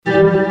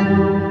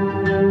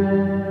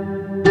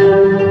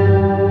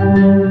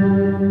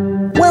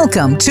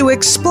Welcome to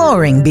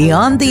Exploring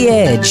Beyond the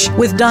Edge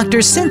with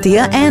Dr.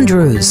 Cynthia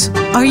Andrews.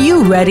 Are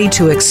you ready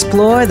to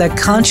explore the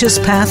conscious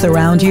path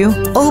around you?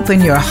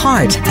 Open your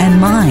heart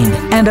and mind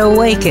and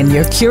awaken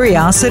your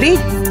curiosity?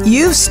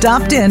 You've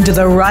stopped into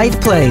the right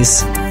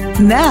place.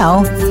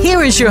 Now,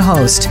 here is your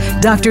host,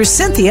 Dr.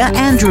 Cynthia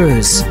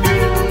Andrews.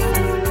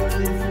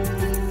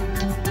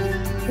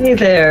 Hey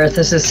there,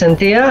 this is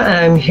Cynthia.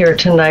 I'm here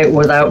tonight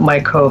without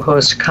my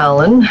co-host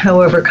Colin.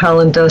 However,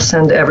 Colin does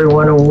send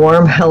everyone a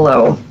warm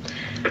hello.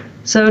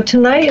 So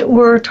tonight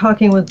we're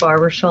talking with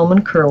Barbara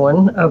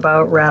Shulman-Kerwin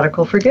about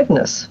radical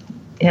forgiveness.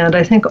 And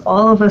I think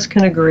all of us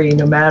can agree,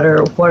 no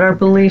matter what our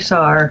beliefs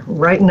are,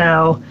 right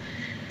now,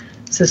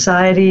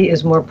 society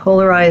is more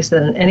polarized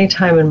than at any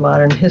time in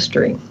modern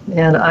history.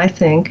 And I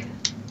think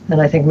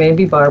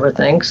maybe Barbara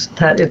thinks,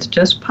 that it's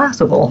just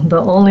possible. The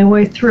only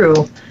way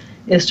through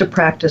is to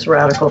practice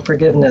radical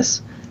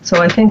forgiveness.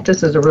 So I think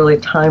this is a really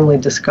timely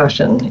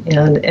discussion,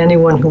 and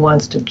anyone who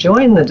wants to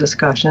join the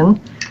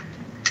discussion,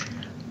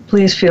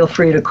 please feel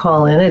free to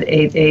call in at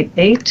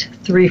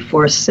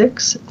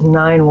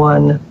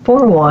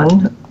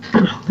 888-346-9141,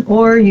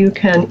 or you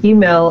can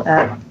email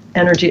at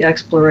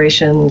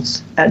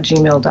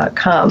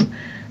energyexplorations@gmail.com.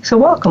 So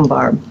welcome,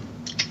 Barb.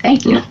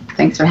 Thank you.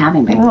 Thanks for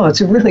having me. Oh,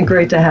 it's really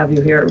great to have you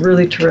here.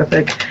 Really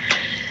terrific.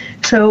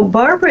 So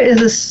Barbara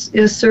is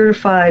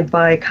certified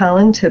by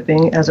Colin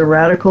Tipping as a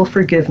radical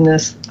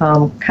forgiveness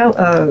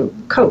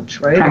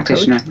coach, right?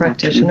 Practitioner.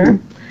 Practitioner.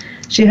 Mm-hmm.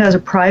 She has a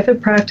private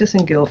practice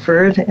in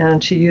Guilford,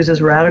 and she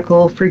uses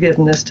radical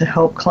forgiveness to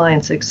help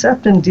clients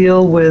accept and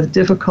deal with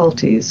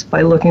difficulties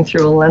by looking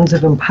through a lens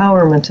of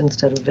empowerment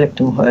instead of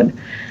victimhood.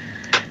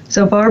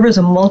 So Barbara's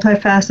a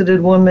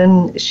multifaceted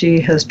woman.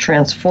 She has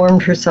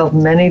transformed herself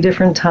many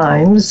different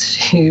times.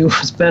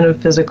 She's been a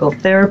physical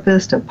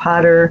therapist, a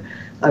potter,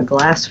 a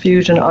glass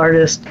fusion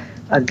artist,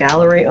 a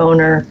gallery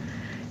owner,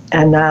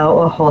 and now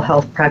a whole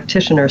health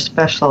practitioner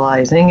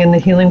specializing in the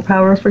healing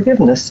power of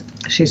forgiveness.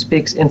 She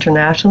speaks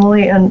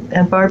internationally, and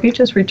Barb, you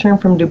just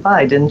returned from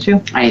Dubai, didn't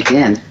you? I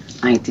did.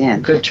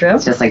 Good trip?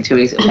 It's just like 2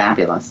 weeks.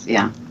 Fabulous,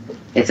 yeah.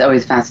 It's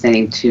always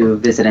fascinating to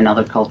visit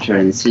another culture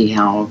and see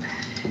how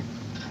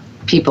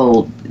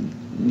people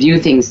view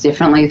things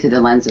differently through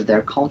the lens of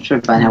their culture,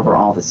 but how we're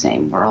all the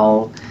same. We're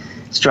all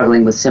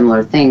struggling with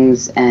similar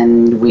things,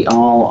 and we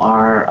all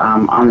are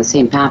on the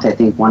same path, I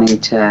think, wanting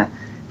to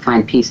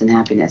find peace and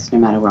happiness no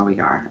matter where we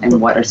are and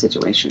what our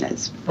situation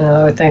is.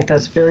 I think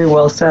that's very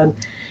well said.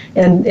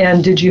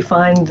 And did you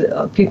find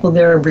people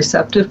there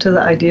receptive to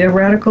the idea of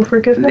radical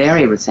forgiveness?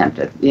 Very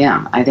receptive,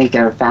 yeah. I think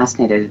they're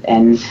fascinated,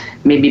 and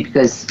maybe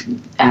because,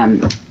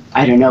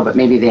 I don't know, but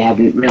maybe they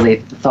haven't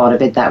really thought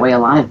of it that way. A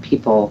lot of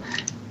people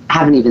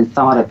haven't even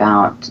thought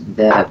about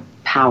the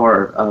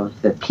power of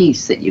the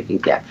peace that you can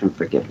get from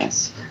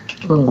forgiveness.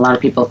 A lot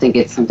of people think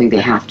it's something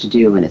they have to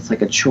do, and it's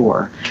like a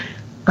chore.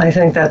 I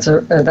think that's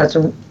a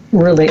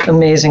really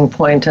amazing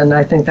point, and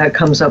I think that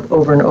comes up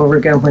over and over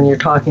again when you're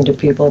talking to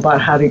people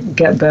about how to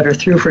get better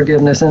through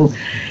forgiveness. And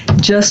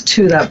just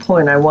to that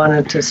point, I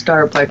wanted to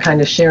start by kind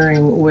of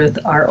sharing with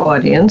our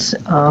audience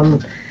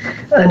an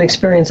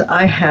experience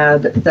I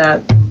had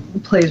that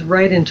plays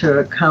right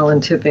into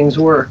Colin Tipping's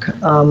work,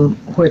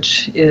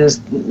 which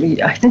is,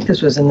 I think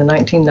this was in the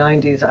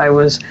 1990s. I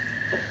was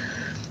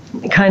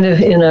kind of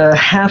in a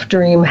half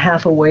dream,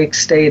 half awake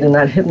state, in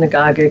that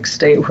hypnagogic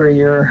state where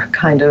you're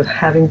kind of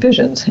having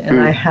visions. And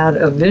I had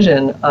a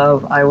vision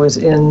of, I was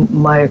in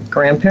my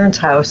grandparents'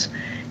 house,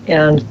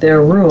 and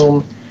their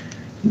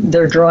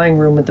drawing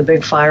room with the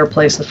big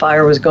fireplace, the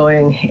fire was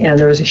going, and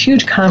there was a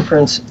huge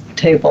conference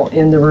table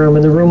in the room,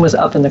 and the room was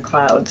up in the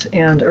clouds.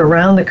 And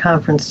around the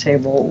conference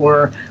table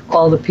were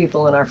all the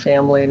people in our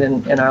family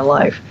and in our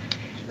life.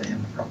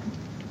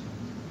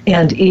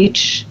 And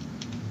each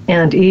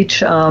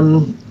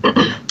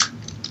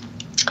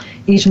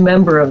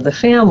member of the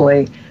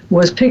family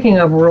was picking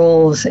up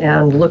rolls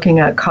and looking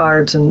at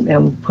cards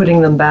and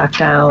putting them back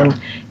down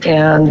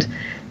and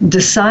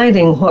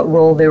deciding what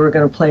role they were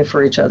going to play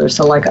for each other.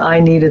 So like, I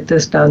needed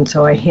this done,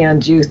 so I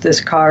hand you this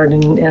card,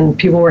 and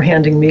people were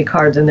handing me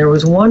cards, and there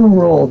was one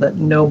role that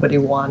nobody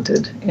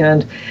wanted,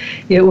 and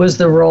it was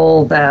the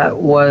role that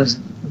was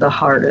the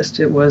hardest.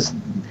 It was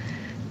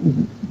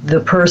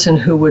the person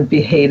who would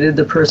be hated,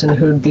 the person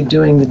who would be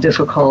doing the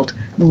difficult,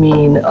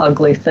 mean,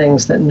 ugly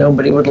things that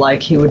nobody would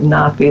like.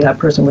 That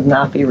person would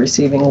not be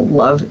receiving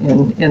love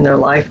in their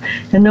life.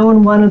 And no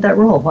one wanted that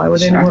role. Why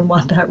would anyone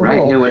want that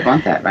role? Right, who would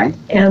want that, right?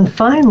 And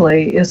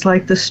finally, it's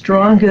like the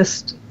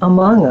strongest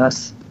among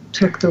us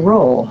took the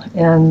role,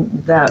 and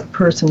that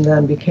person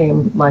then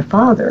became my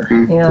father.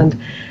 And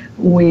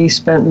we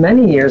spent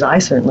many years, I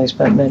certainly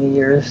spent many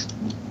years,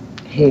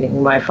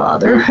 hating my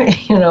father,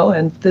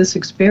 and this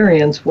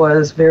experience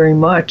was very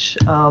much,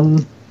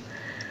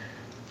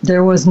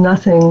 there was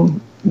nothing,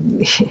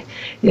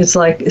 it's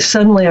like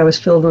suddenly I was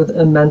filled with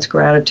immense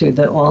gratitude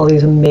that all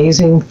these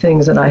amazing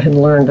things that I had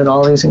learned and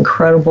all these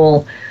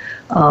incredible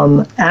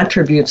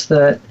attributes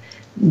that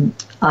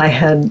I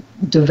had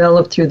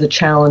developed through the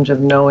challenge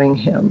of knowing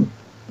him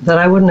that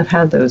I wouldn't have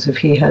had those if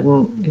he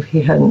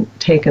hadn't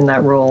taken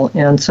that role.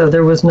 And so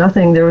there was no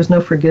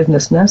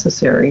forgiveness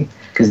necessary.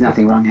 Because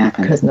nothing wrong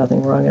happened. Because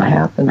nothing wrong had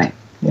happened. Right.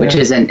 Yeah. Which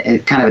is a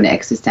kind of an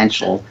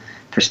existential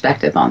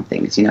perspective on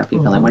things. You know,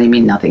 people are like, what do you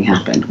mean nothing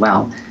happened?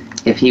 Well,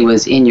 if he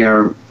was in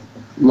your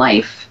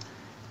life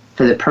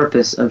for the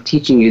purpose of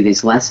teaching you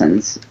these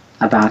lessons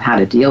about how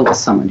to deal with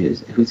someone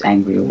who's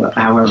angry or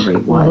however he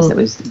was, that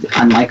was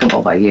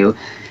unlikable by you,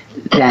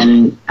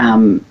 then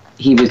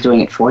he was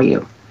doing it for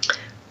you.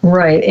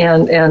 Right,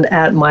 and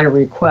at my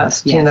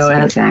request,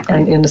 Yes, exactly.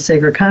 and in the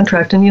sacred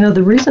contract. And,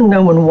 the reason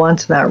no one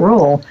wants that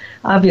role,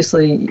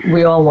 obviously,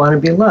 we all want to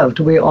be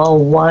loved. We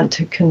all want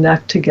to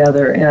connect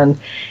together and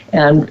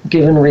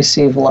give and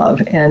receive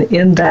love. And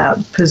in that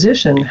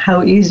position,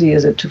 how easy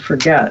is it to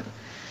forget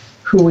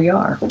who we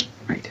are?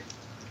 Right.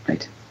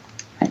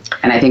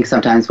 And I think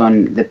sometimes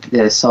when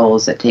the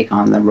souls that take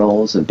on the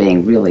roles of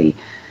being really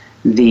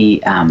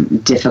the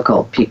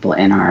difficult people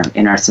in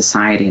our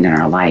society and in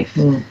our life,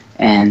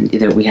 and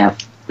either we have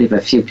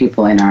a few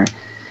people in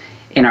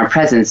our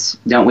presence,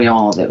 don't we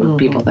all, that were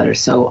people that are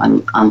so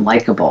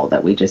unlikable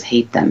that we just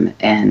hate them,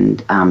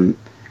 and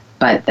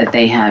but that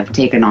they have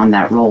taken on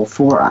that role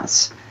for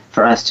us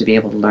to be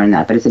able to learn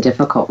that. But it's a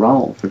difficult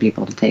role for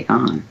people to take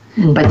on.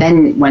 But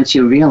then once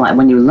you realize,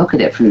 when you look at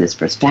it from this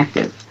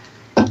perspective,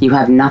 you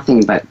have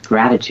nothing but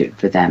gratitude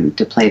for them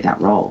to play that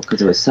role,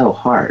 because it was so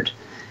hard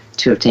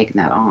to have taken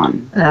that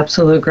on.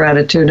 Absolute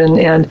gratitude.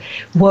 And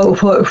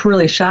what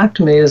really shocked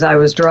me is I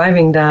was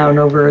driving down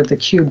over the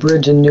Q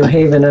Bridge in New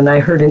Haven, and I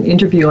heard an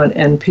interview on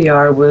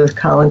NPR with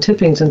Colin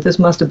Tippings, and this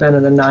must have been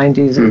in the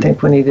 90s, I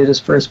think, when he did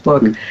his first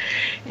book.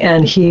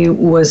 And he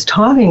was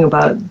talking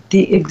about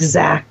the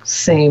exact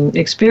same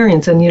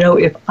experience. And,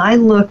 if I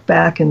look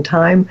back in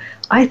time,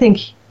 I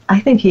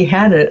think he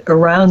had it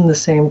around the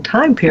same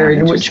time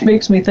period, which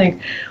makes me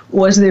think,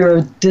 was there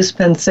a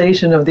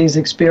dispensation of these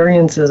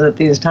experiences at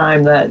these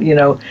times that,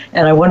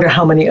 and I wonder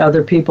how many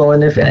other people,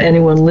 and if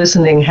anyone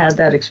listening had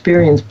that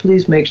experience,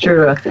 please make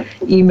sure to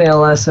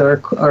email us or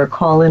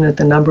call in at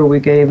the number we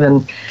gave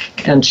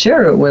and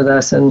share it with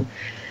us. And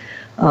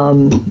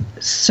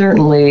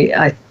certainly,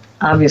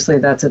 obviously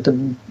that's at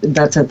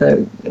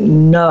the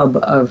nub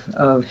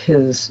of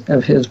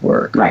his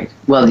work. Right.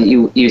 Well,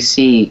 you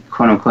see,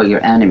 quote unquote,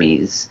 your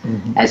enemies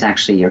as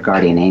actually your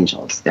guardian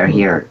angels. They're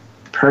here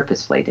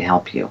purposefully to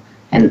help you,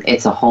 and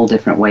it's a whole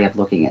different way of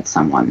looking at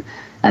someone,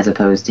 as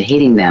opposed to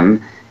hating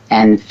them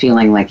and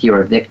feeling like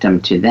you're a victim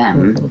to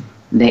them.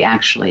 They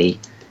actually,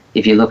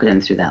 if you look at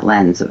them through that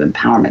lens of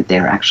empowerment,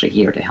 they're actually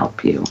here to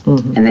help you,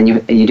 and then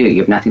you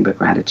have nothing but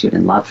gratitude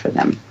and love for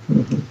them.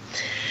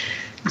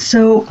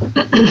 So,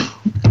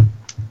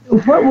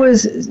 what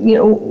was,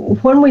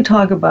 when we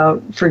talk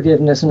about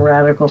forgiveness and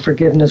radical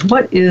forgiveness,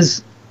 what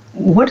is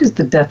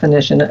the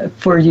definition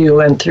for you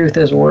and through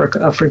this work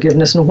of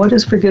forgiveness, and what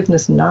is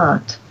forgiveness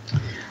not?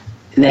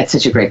 That's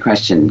such a great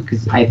question,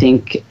 because I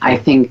think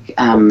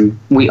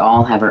we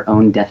all have our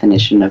own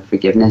definition of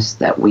forgiveness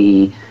that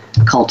we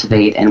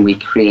cultivate and we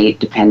create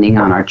depending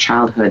on our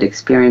childhood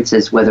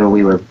experiences, whether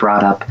we were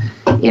brought up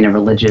in a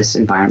religious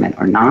environment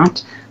or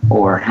not,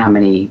 or how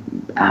many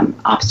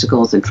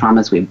obstacles and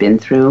traumas we've been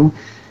through.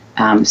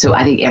 So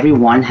I think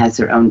everyone has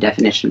their own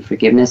definition of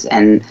forgiveness,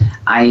 and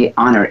I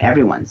honor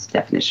everyone's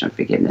definition of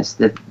forgiveness.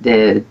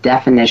 The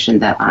definition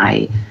that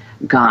I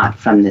got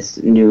from this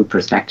new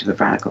perspective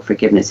of radical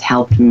forgiveness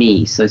helped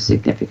me so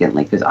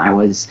significantly, because I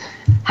was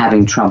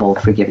having trouble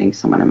forgiving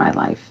someone in my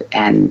life,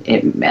 and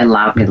it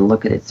allowed me to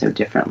look at it so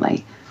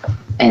differently.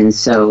 And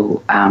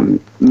so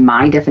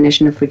my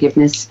definition of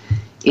forgiveness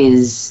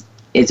is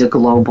a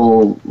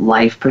global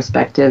life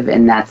perspective,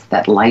 and that's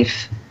that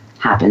life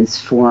happens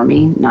for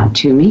me, not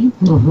to me.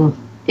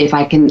 If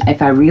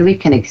I really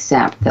can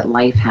accept that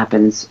life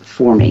happens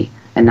for me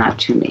and not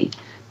to me,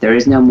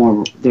 there's no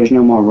more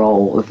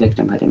role of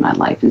victimhood in my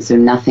life, and so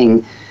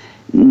nothing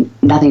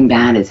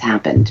bad has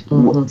happened.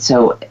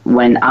 So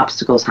when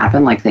obstacles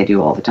happen, like they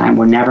do all the time,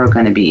 we're never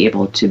going to be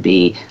able to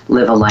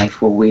live a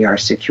life where we are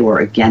secure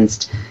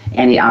against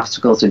any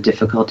obstacles or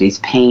difficulties,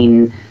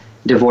 pain,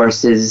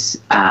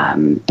 divorces,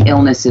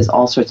 illnesses,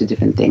 all sorts of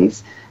different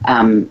things.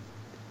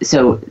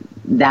 So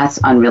that's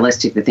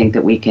unrealistic to think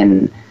that we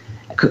can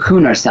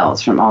cocoon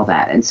ourselves from all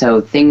that. And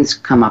so things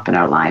come up in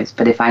our lives.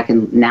 But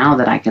now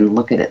that I can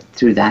look at it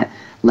through that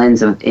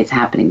lens of it's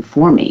happening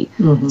for me.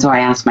 So I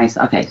ask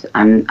myself, okay,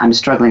 I'm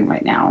struggling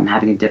right now. I'm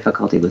having a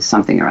difficulty with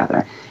something or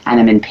other, and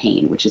I'm in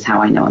pain, which is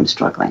how I know I'm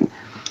struggling.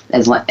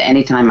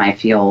 Anytime I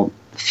feel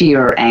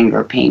fear,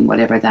 anger, pain,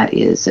 whatever that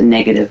is, a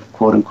negative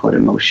quote unquote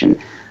emotion,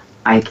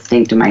 I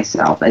think to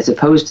myself, as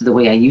opposed to the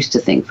way I used to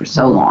think for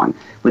so long,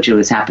 which it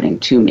was happening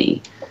to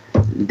me.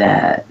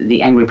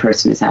 The angry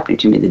person is happening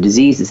to me. The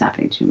disease is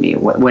happening to me.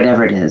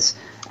 Whatever it is,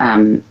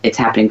 it's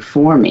happening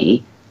for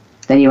me.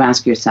 Then you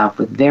ask yourself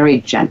with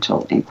very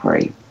gentle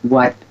inquiry,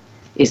 what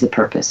is the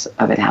purpose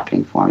of it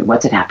happening for me?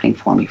 What's it happening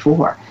for me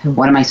for?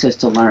 What am I supposed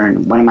to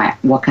learn?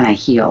 What can I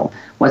heal?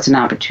 What's an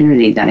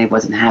opportunity that I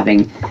wasn't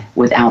having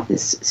without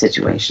this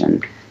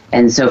situation?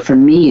 And so for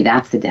me,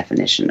 that's the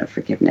definition of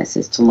forgiveness,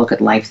 is to look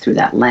at life through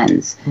that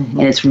lens.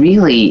 And it's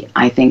really,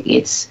 I think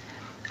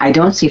I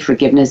don't see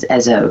forgiveness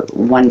as a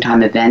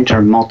one-time event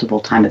or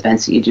multiple-time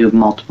events that you do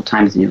multiple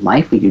times in your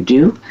life. Well, you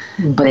do,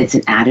 but it's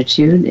an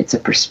attitude, it's a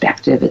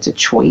perspective, it's a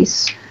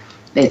choice.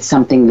 It's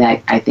something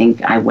that I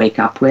think I wake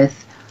up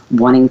with,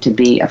 wanting to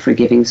be a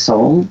forgiving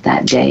soul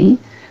that day,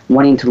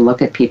 wanting to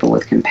look at people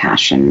with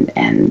compassion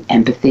and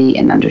empathy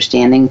and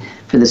understanding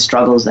for the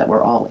struggles that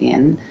we're all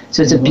in.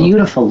 So it's a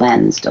beautiful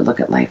lens to look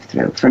at life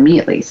through. For me,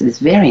 at least, it's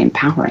very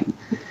empowering.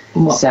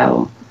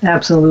 Well,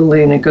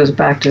 absolutely, and it goes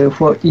back to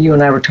what you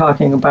and I were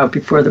talking about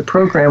before the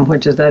program,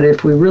 which is that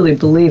if we really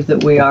believe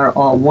that we are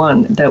all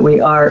one, that we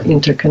are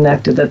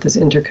interconnected, that this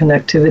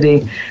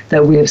interconnectivity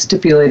that we have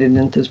stipulated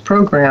in this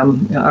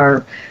program,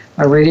 our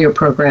radio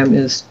program,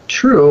 is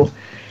true,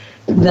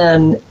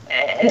 then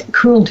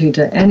cruelty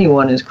to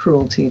anyone is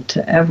cruelty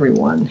to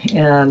everyone.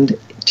 And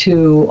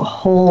to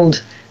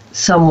hold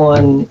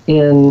someone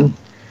in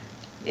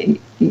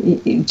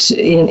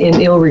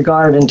ill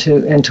regard and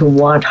to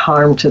want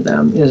harm to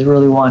them is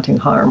really wanting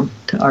harm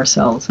to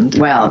ourselves. And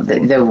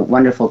the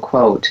wonderful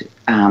quote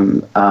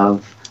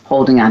of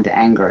holding on to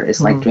anger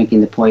is like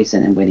drinking the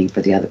poison and waiting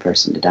for the other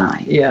person to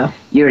die. Yeah,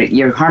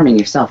 you're harming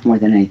yourself more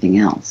than anything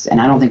else.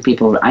 And I don't think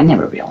I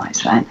never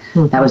realized that.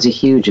 That was a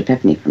huge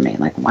epiphany for me.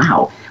 Like,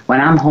 wow,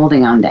 when I'm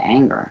holding on to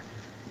anger,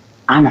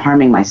 I'm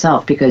harming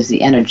myself, because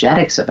the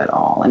energetics of it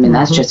all, I mean,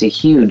 that's just a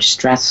huge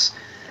stress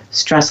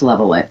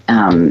level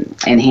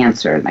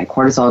enhancer. My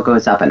cortisol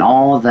goes up and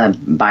all the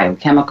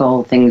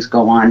biochemical things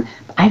go on.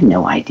 I have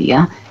no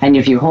idea. And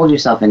if you hold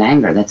yourself in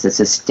anger, that's a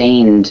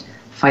sustained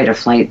fight or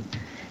flight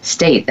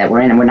state that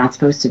we're in, and we're not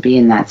supposed to be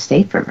in that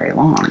state for very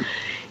long.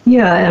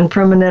 Yeah, and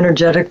from an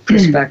energetic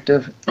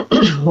perspective,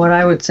 what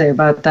I would say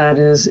about that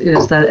is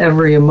that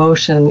every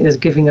emotion is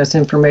giving us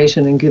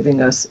information and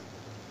giving us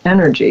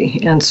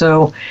energy. And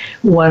so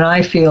when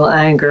I feel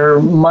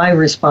anger, my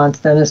response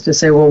then is to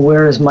say, well,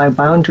 where is my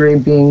boundary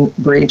being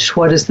breached?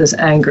 What is this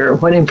anger?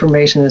 What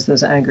information is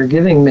this anger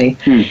giving me?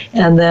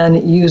 And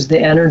then use the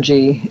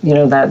energy,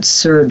 that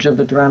surge of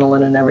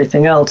adrenaline and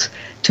everything else,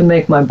 to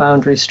make my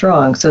boundary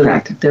strong, so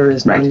that there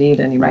is no need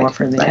anymore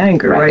for the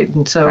anger, right?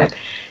 And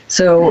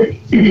so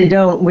we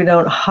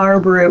don't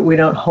harbor it, we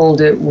don't hold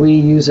it, we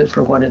use it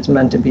for what it's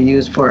meant to be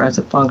used for, as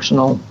a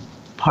functional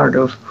part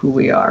of who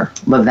we are.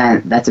 Well,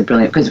 that's a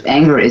brilliant, because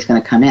anger is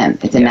going to come in.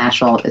 It's a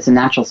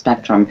natural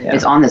spectrum. Yeah.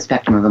 It's on the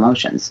spectrum of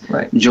emotions.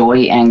 Right.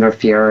 Joy, anger,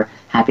 fear,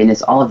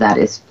 happiness, all of that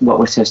is what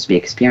we're supposed to be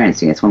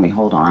experiencing. It's when we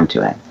hold on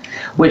to it.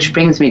 Which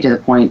brings me to the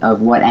point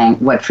of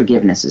what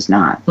forgiveness is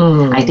not.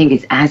 I think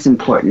it's as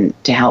important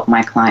to help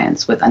my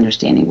clients with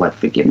understanding what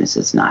forgiveness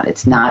is not.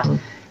 It's not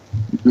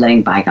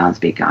letting bygones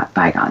be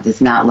bygones.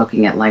 It's not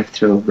looking at life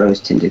through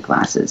rose-tinted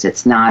glasses.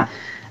 It's not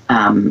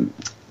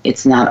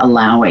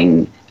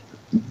allowing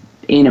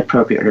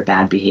inappropriate or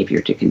bad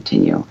behavior to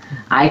continue.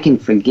 I can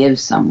forgive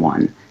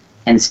someone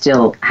and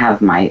still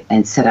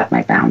set up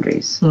my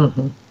boundaries.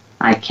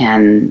 I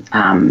can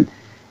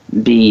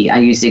I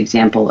use the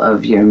example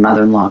of your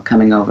mother-in-law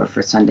coming over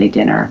for Sunday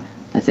dinner,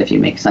 as if you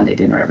make Sunday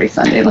dinner every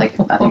Sunday. Like,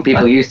 I think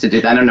people used to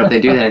do that. I don't know if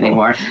they do that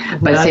anymore.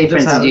 But say, for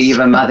instance, you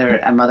have a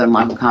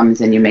mother-in-law who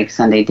comes and you make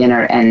Sunday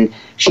dinner, and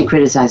she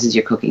criticizes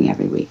your cooking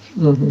every week.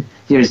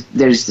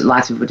 There's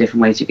lots of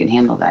different ways you can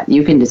handle that.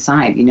 You can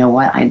decide, you know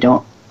what,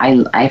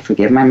 I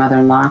forgive my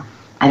mother-in-law.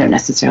 I don't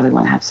necessarily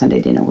want to have Sunday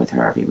dinner with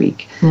her every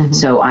week.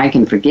 So I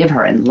can forgive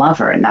her and love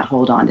her and not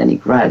hold on to any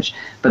grudge,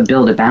 but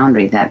build a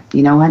boundary that,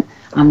 you know what,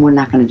 we're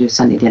not going to do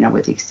Sunday dinner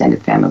with the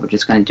extended family. We're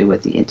just going to do it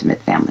with the intimate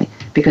family,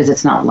 because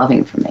it's not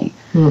loving for me.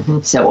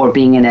 So, or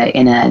being in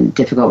a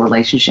difficult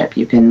relationship,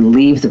 you can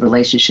leave the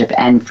relationship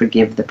and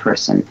forgive the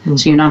person.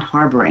 So you're not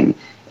harboring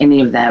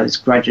any of those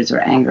grudges or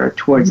anger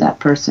towards that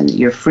person.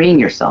 You're freeing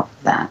yourself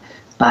of that,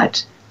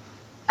 but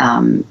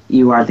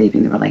you are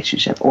leaving the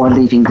relationship or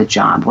leaving the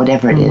job,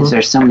 whatever it is.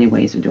 There's so many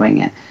ways of doing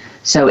it.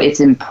 So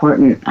it's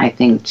important, I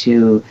think,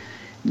 to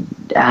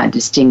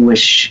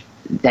distinguish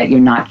that you're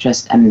not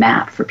just a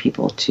mat for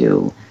people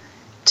to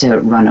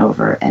run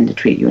over and to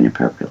treat you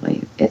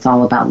inappropriately. It's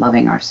all about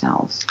loving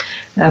ourselves.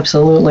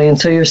 Absolutely. And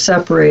so you're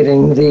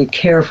separating the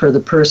care for the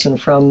person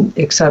from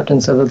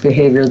acceptance of a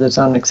behavior that's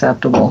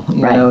unacceptable.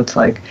 You know, it's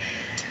like,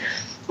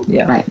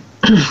 Right.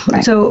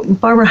 So,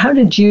 Barbara, how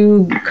did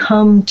you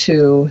come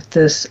to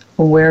this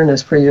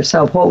awareness for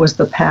yourself? What was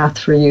the path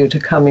for you to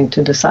coming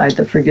to decide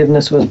that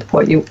forgiveness was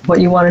what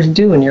you wanted to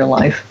do in your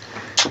life?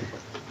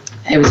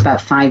 It was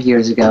about 5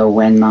 years ago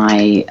when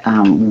my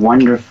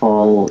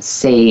wonderful,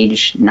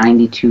 sage,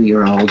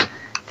 92-year-old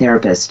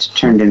therapist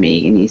turned to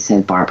me and he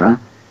said,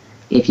 Barbara,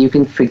 if you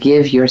can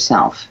forgive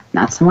yourself,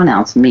 not someone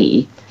else,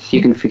 me, if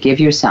you can forgive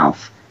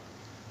yourself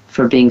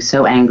for being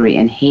so angry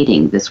and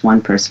hating this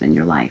one person in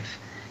your life,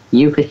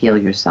 you could heal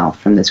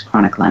yourself from this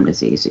chronic Lyme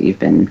disease that you've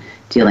been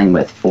dealing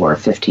with for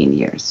 15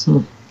 years.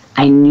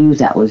 I knew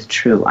that was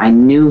true. I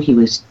knew he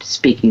was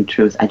speaking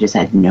truth. I just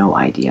had no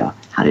idea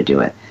how to do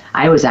it.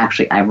 I was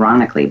actually,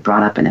 ironically,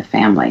 brought up in a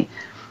family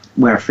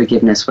where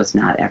forgiveness was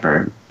not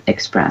ever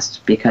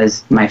expressed,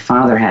 because my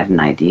father had an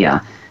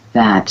idea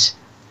that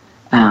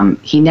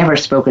he never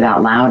spoke it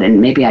out loud,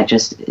 and maybe I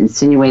just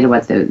insinuated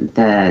what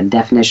the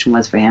definition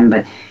was for him,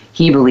 but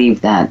he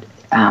believed that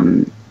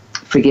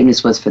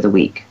forgiveness was for the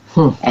weak.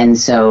 And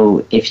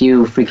so if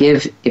you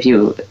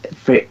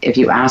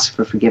ask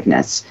for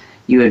forgiveness,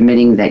 you're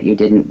admitting that you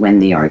didn't win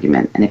the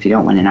argument. And if you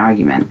don't win an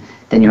argument,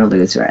 then you're a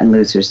loser, and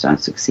losers don't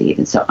succeed.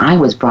 And so I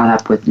was brought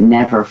up with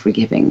never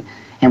forgiving.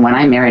 And when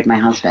I married my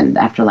husband,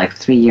 after like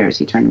 3 years,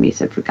 he turned to me and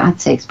said, "For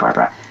God's sakes,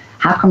 Barbara,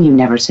 how come you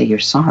never say you're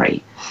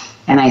sorry?"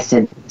 And I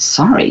said,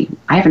 "Sorry,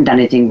 I haven't done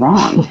anything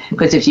wrong."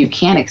 Because if you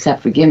can't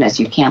accept forgiveness,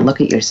 you can't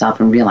look at yourself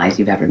and realize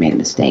you've ever made a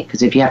mistake.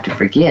 Because if you have to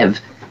forgive,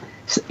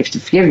 if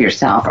you forgive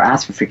yourself or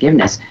ask for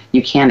forgiveness,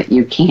 you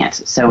can't.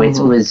 So it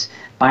was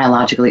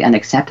biologically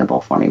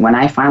unacceptable for me. When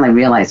I finally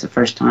realized the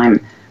first time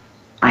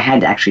I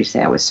had to actually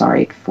say I was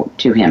sorry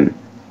to him,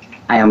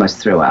 I almost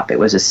threw up. It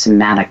was a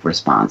somatic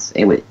response.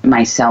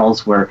 My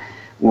cells were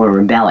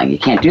rebelling. You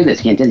can't do this.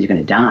 You can't do this. You're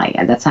going to die.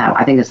 And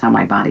I think that's how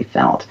my body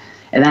felt.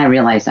 And then I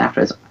realized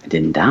afterwards, I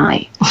didn't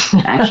die.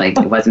 Actually,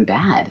 it wasn't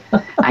bad.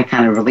 I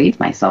kind of relieved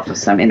myself of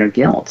some inner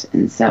guilt.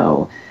 And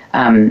so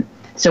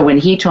when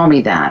he told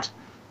me that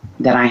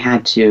I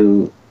had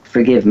to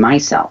forgive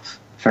myself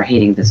for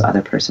hating this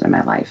other person in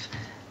my life,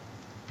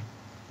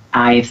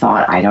 I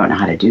thought, I don't know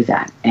how to do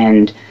that.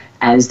 And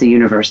as the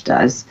universe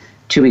does,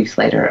 2 weeks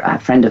later, a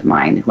friend of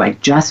mine who I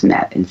just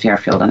met in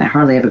Fairfield, and I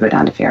hardly ever go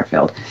down to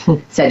Fairfield,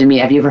 said to me,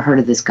 "Have you ever heard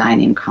of this guy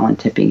named Colin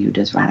Tipping who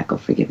does radical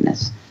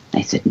forgiveness?"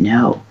 And I said,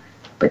 "No,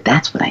 but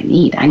that's what I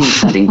need. I need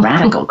something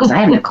radical because I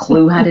haven't a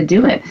clue how to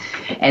do it."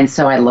 And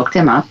so I looked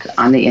him up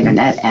on the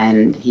internet,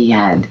 and he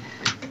had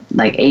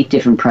like 8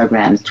 different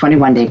programs,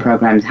 21-day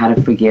programs, how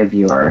to forgive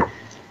your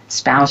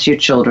spouse, your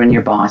children,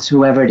 your boss,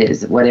 whoever it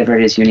is, whatever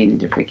it is you needed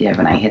to forgive.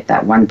 And I hit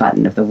that one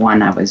button of the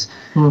one I was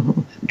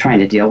trying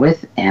to deal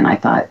with, and I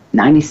thought,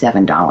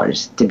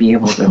 $97 to be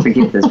able to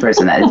forgive this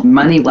person. That is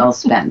money well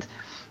spent.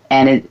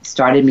 And it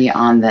started me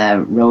on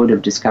the road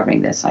of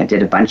discovering this. I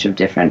did a bunch of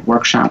different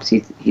workshops.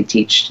 He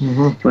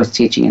was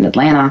teaching in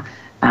Atlanta.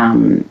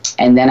 And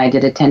then I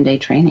did a 10-day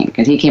training,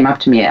 because he came up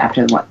to me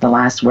after the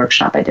last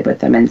workshop I did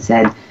with him and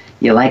said,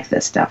 "You like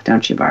this stuff,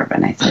 don't you, Barbara?"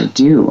 And I said, "I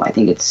do. I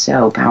think it's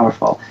so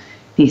powerful."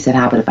 He said,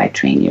 "How about if I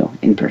train you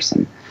in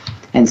person?"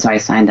 And so I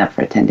signed up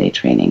for a 10-day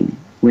training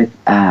with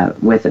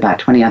about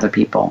 20 other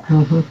people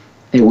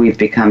that we've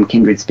become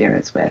kindred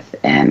spirits with,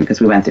 and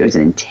because we went through, it was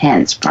an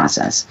intense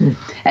process.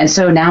 And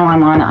so now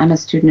I'm a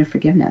student of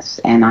forgiveness,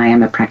 and I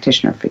am a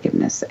practitioner of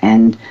forgiveness.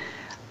 And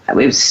it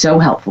was so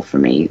helpful for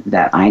me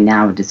that I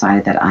now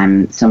decided that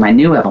so my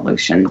new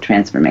evolution,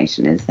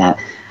 transformation, is that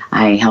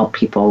I help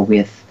people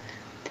with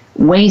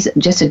ways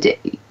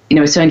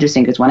it's so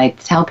interesting, because when I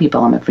tell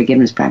people I'm a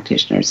forgiveness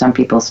practitioner, some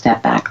people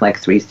step back like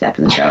 3 steps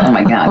and go, "Oh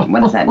my God,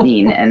 what does that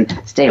mean?" and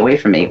stay away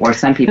from me. Or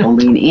some people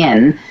lean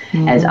in,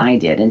 as I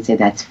did, and say,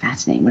 "That's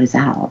fascinating. What is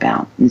that all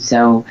about?" And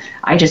so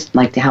I just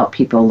like to help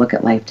people look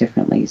at life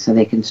differently so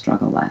they can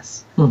struggle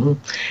less.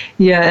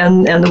 Yeah,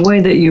 and the way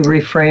that you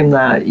reframe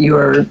that,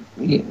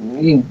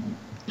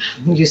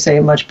 you say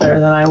it much better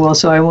than I will,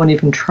 so I won't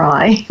even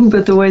try.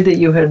 But the way that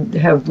you have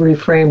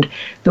reframed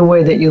the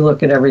way that you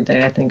look at every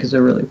day, I think, is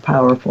a really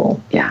powerful,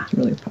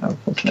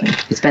 thing.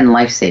 It's been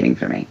life-saving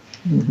for me.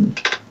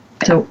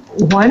 So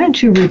why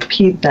don't you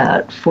repeat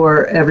that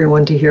for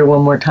everyone to hear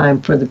one more time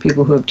for the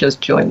people who have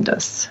just joined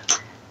us?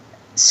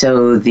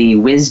 So the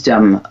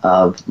wisdom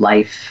of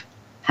life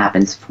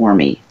happens for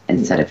me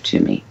instead of to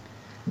me.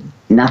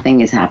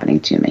 Nothing is happening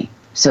to me,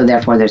 so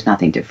therefore there's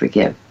nothing to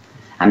forgive.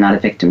 I'm not a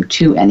victim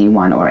to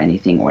anyone or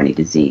anything or any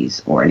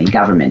disease or any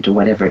government or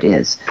whatever it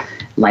is.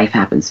 Life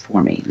happens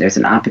for me. There's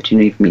an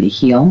opportunity for me to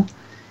heal,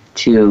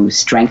 to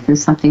strengthen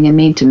something in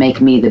me, to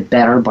make me the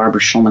better Barbara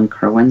Schulman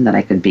Kerwin that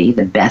I could be,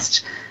 the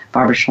best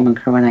Barbara Schulman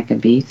Kerwin I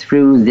could be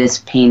through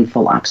this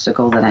painful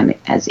obstacle that I'm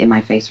as in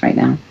my face right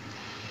now.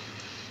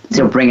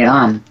 So bring it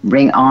on.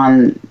 Bring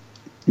on,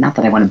 not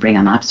that I want to bring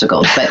on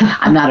obstacles, but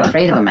I'm not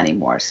afraid of them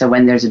anymore. So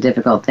when there's a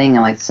difficult thing,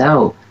 I'm like,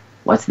 so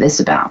what's this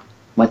about?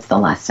 What's the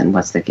lesson?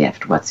 What's the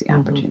gift? What's the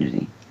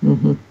opportunity?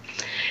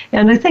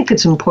 And I think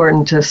it's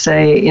important to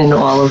say in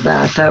all of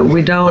that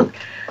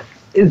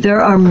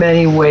there are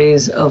many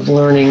ways of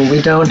learning.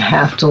 We don't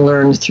have to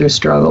learn through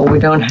struggle. We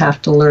don't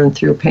have to learn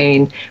through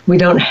pain. We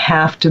don't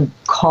have to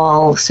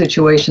call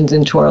situations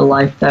into our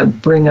life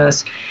that bring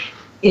us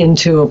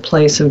into a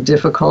place of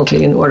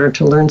difficulty in order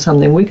to learn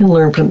something. We can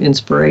learn from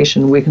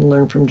inspiration. We can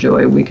learn from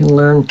joy. We can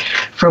learn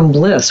from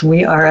bliss.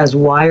 We are as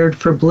wired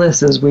for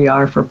bliss as we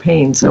are for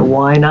pain, so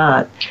why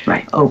not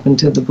open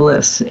to the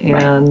bliss?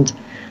 And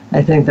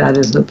I think that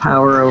is the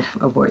power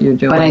of what you're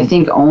doing. But I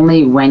think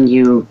only when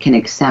you can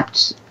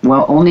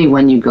only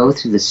when you go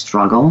through the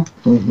struggle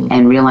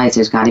and realize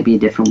there's got to be a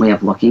different way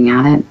of looking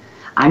at it.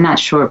 I'm not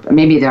sure.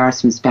 Maybe there are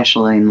some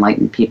special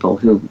enlightened people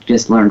who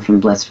just learn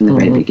from bliss from the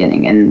very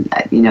beginning, and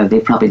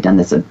they've probably done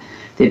this.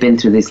 They've been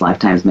through these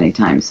lifetimes many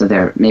times, so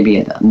they're maybe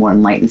at a more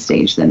enlightened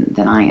stage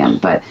than I am.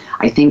 But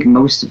I think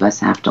most of us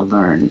have to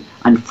learn,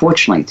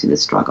 unfortunately, through the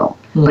struggle.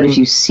 But if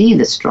you see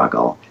the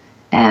struggle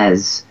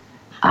as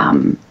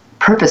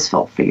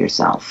purposeful for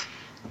yourself,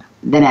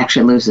 then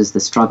actually loses the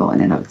struggle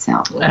in and of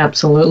itself.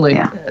 Absolutely.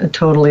 Yeah. It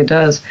totally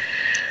does.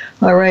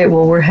 All right,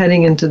 well, we're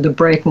heading into the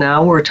break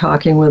now. We're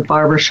talking with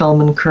Barbara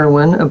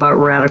Shulman-Kerwin about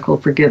radical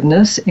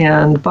forgiveness,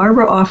 and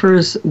Barbara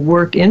offers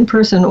work in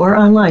person or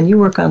online. You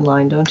work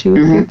online, don't you,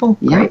 with people?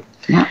 Yeah. Great.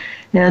 Yeah.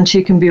 And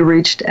she can be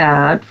reached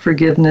at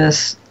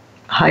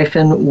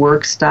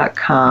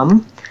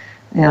forgiveness-works.com.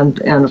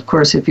 And of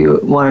course, if you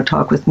want to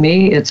talk with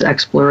me, it's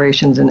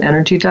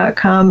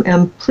explorationsandenergy.com.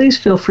 And please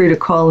feel free to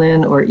call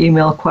in or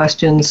email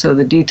questions, so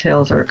the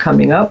details are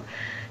coming up.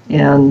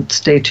 And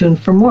stay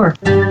tuned for more.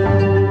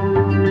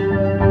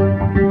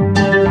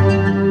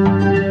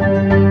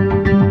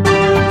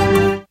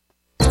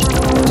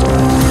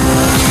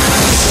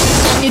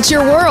 It's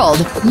your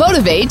world.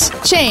 Motivate,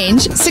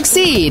 change,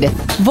 succeed.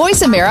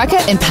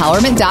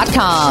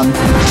 VoiceAmericaEmpowerment.com.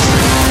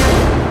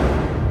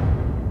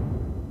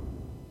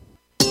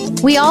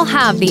 We all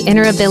have the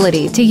inner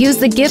ability to use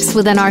the gifts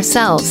within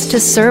ourselves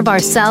to serve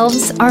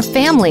ourselves, our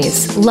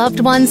families, loved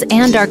ones,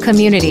 and our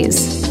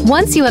communities.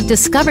 Once you have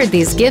discovered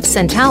these gifts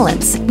and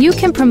talents, you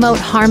can promote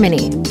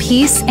harmony,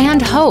 peace,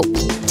 and hope.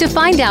 To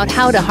find out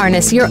how to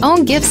harness your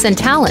own gifts and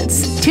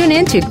talents, tune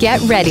in to Get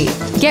Ready.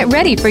 Get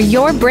ready for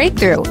your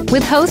breakthrough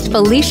with host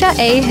Felicia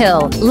A.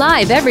 Hill,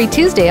 live every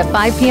Tuesday at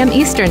 5 p.m.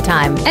 Eastern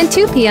Time and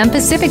 2 p.m.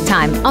 Pacific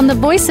Time on the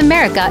Voice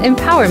America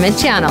Empowerment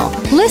Channel.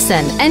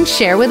 Listen and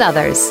share with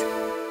others.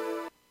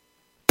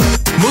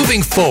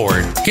 Moving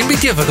forward can be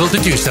difficult to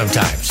do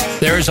sometimes.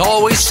 There is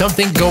always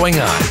something going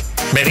on.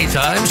 Many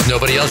times,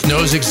 nobody else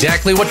knows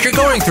exactly what you're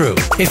going through.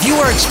 If you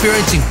are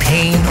experiencing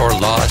pain or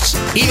loss,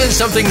 even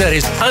something that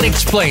is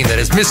unexplained that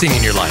is missing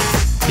in your life,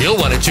 you'll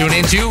want to tune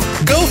into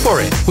Go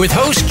For It with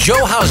host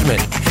Joe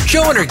Hausman.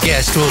 Joe and her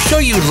guests will show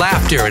you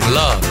laughter and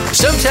love.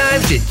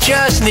 Sometimes you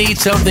just need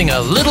something a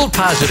little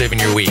positive in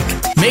your week.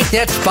 Make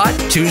that spot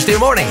Tuesday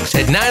mornings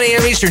at 9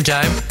 a.m. Eastern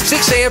Time,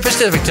 6 a.m.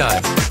 Pacific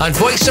Time on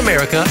Voice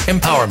America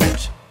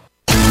Empowerment.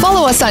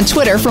 Follow us on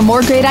Twitter for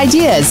more great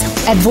ideas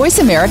at Voice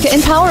America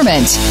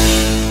Empowerment.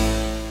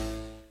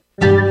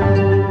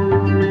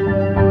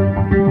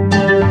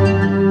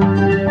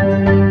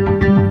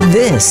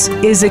 This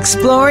is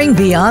Exploring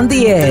Beyond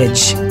the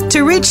Edge.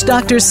 To reach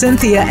Dr.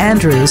 Cynthia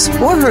Andrews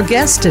or her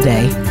guest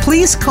today,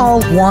 please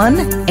call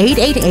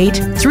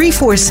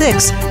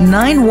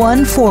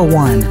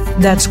 1-888-346-9141.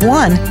 That's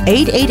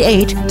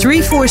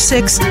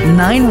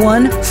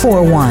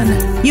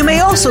 1-888-346-9141. You may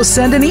also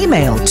send an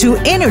email to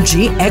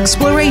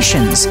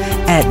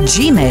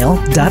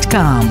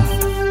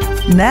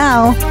energyexplorations@gmail.com.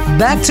 Now,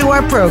 back to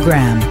our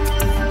program.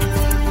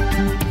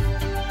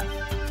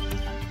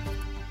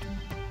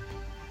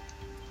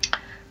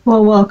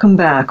 Well, welcome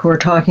back. We're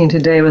talking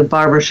today with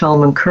Barbara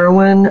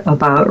Shulman-Kerwin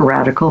about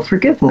radical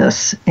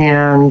forgiveness.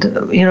 And,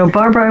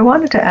 Barbara, I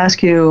wanted to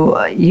ask you,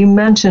 you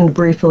mentioned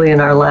briefly in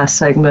our last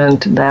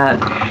segment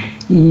that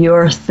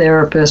your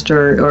therapist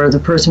or the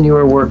person you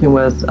were working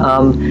with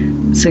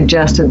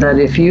suggested that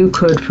if you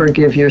could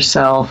forgive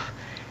yourself,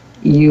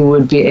 you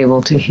would be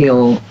able to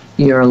heal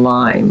your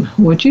Lyme.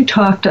 Would you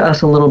talk to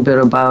us a little bit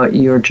about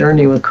your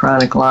journey with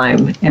chronic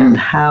Lyme and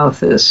how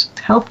this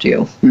helped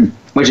you?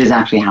 Which is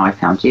actually how I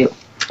found you.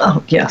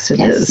 Oh, yes,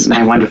 it is.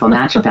 My wonderful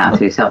naturopath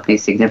who's helped me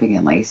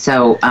significantly.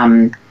 So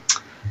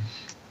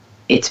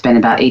it's been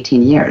about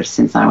 18 years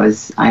since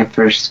I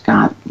first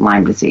got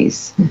Lyme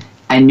disease.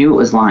 I knew it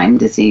was Lyme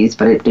disease,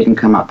 but it didn't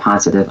come up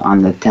positive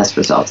on the test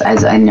results.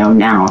 As I know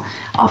now,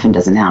 often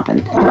doesn't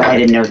happen. I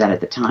didn't know that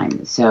at the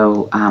time.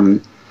 So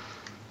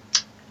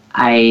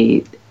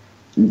I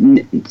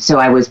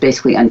was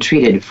basically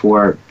untreated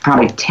for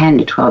probably 10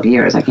 to 12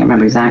 years. I can't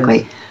remember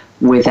exactly. Yes.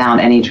 Without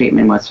any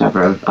treatment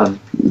whatsoever of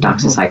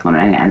doxycycline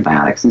and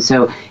antibiotics. And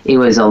so it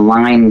was a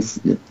Lyme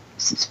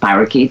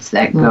spirochetes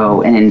that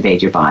go and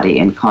invade your body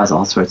and cause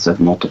all sorts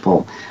of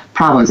multiple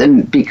problems.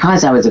 And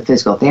because I was a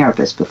physical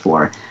therapist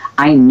before,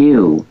 I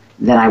knew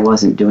that I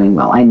wasn't doing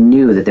well. I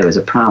knew that there was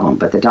a problem,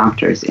 but the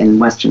doctors in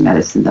Western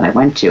medicine that I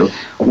went to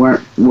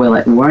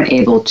weren't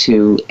able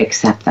to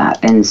accept that.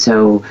 And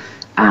so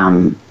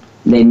I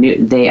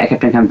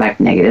kept on coming back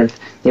negative.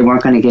 They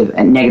weren't going to give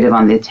a negative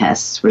on the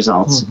test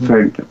results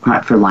for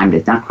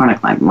Lyme, not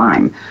chronic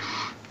Lyme.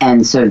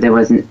 And so there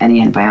wasn't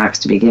any antibiotics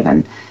to be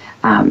given.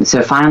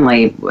 So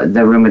finally,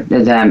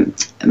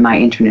 my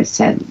internist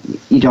said,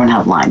 you don't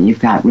have Lyme, you've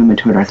got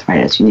rheumatoid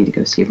arthritis, you need to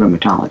go see a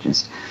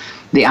rheumatologist.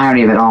 The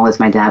irony of it all is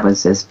my dad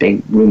was this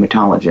big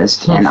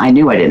rheumatologist, and I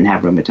knew I didn't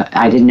have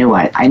I knew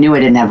I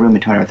didn't have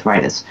rheumatoid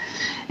arthritis.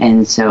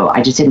 And so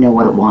I just didn't know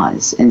what it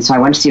was. And so I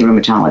went to see a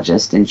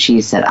rheumatologist, and she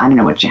said, I don't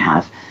know what you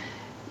have.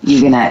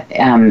 We're not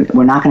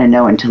going to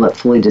know until it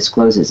fully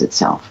discloses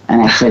itself.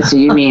 And I said, so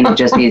you mean it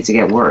just needs to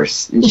get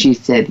worse? And she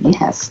said,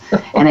 yes.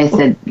 And I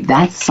said,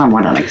 that's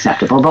somewhat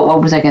unacceptable, but what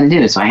was I going to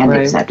do? So I had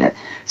to accept it.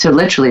 So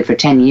literally for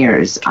 10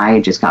 years,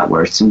 I just got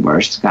worse and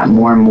worse, got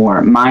more and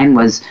more. Mine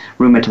was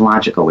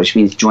rheumatological, which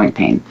means joint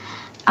pain,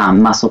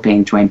 muscle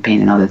pain, joint pain,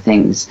 and other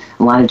things.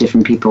 A lot of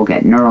different people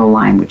get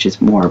neuro-Lyme, which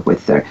is more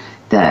with the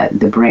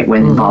brain,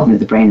 with involvement of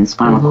the brain and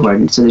spinal cord.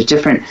 And so there's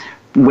different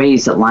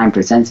ways that Lyme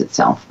presents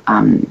itself.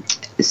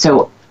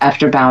 So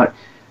after about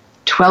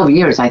 12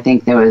 years, I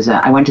think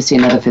I went to see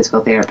another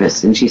physical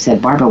therapist, and she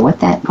said, Barbara, what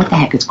the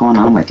heck is going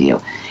on with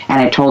you?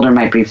 And I told her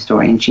my brief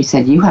story, and she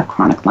said, you have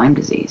chronic Lyme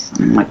disease.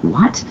 And I'm like,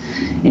 what?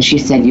 And she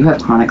said, you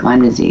have chronic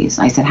Lyme disease.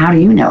 I said, how do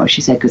you know?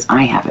 She said, because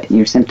I have it, and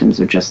your symptoms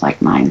are just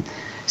like mine.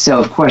 So,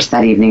 of course,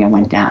 that evening I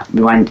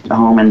went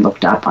home and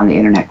looked up on the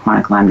internet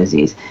chronic Lyme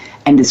disease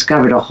and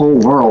discovered a whole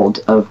world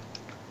of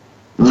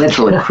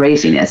literal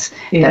craziness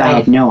that I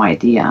had no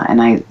idea.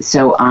 And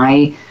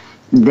I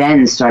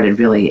then started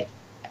really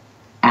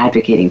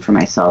advocating for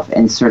myself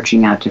and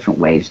searching out different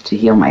ways to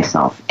heal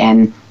myself.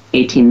 And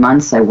 18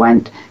 months, I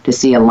went to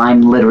see a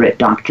Lyme literate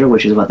doctor,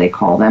 which is what they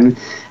call them,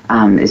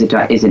 is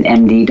an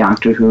MD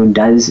doctor who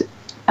does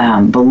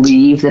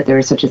believe that there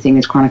is such a thing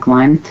as chronic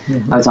Lyme.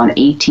 Mm-hmm. I was on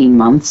 18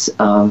 months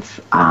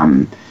of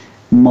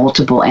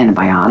multiple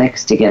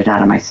antibiotics to get it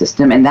out of my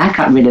system, and that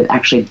got rid of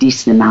actually a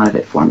decent amount of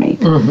it for me.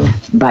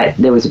 Mm-hmm. But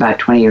there was about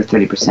 20 or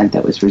 30%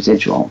 that was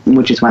residual,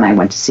 which is when I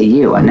went to see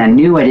you. And I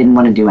knew I didn't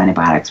want to do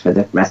antibiotics for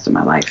the rest of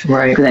my life,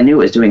 because I knew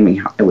it was doing me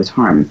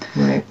harm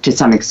to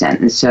some extent.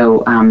 And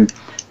so,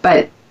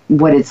 but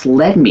what it's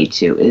led me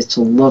to is to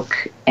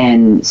look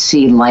and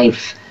see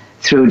life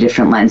through a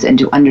different lens and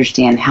to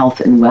understand health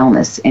and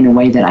wellness in a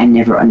way that I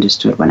never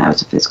understood when I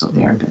was a physical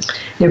therapist.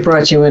 It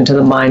brought you into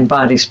the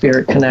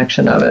mind-body-spirit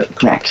connection of it.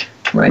 Correct.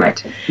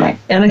 Right.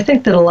 And I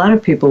think that a lot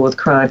of people with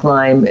chronic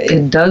Lyme,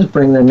 it does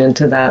bring them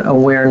into that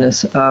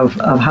awareness of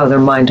how their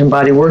mind and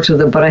body works with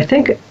it. But I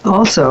think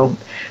also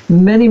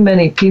many,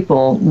 many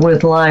people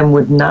with Lyme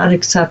would not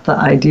accept the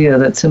idea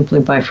that simply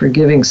by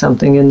forgiving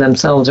something in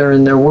themselves or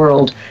in their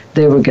world,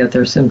 they would get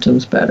their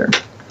symptoms better.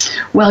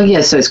 Well,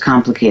 yes, so it's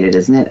complicated,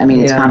 isn't it? I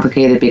mean, it's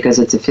complicated because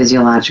it's a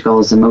physiological,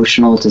 it's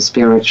emotional, it's a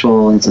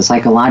spiritual, and it's a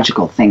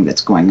psychological thing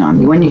that's going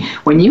on.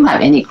 When you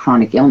have any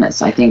chronic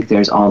illness, I think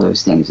there's all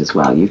those things as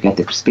well. You've got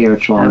the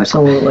spiritual and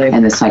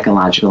the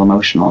psychological,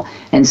 emotional.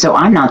 And so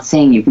I'm not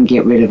saying you can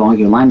get rid of all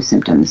your Lyme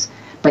symptoms,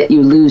 but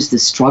you lose the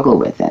struggle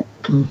with it.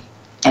 Mm.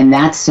 And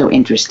that's so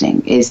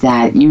interesting, is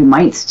that you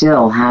might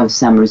still have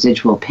some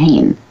residual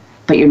pain,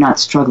 but you're not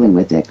struggling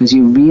with it because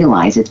you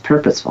realize it's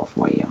purposeful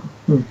for you.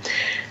 Mm.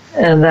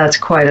 And that's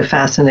quite a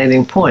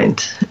fascinating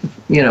point,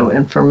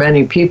 and for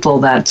many people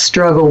that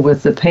struggle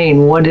with the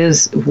pain, what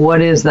is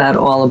that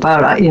all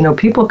about?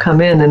 People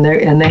come in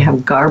and they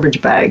have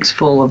garbage bags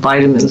full of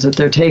vitamins that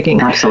they're taking.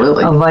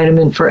 Absolutely. A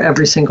vitamin for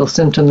every single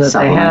symptom that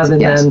they have,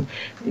 and then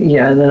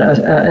and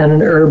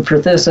an herb for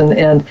this.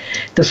 And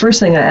the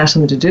first thing I ask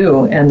them to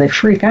do, and they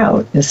freak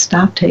out, is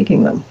stop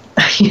taking them.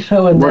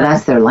 And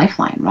that's their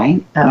lifeline,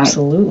 right?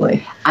 Absolutely.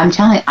 Right. I'm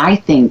telling you, I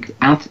think,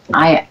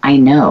 I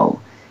know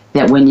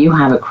that when you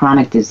have a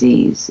chronic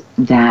disease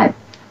that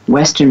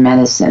Western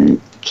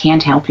medicine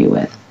can't help you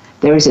with,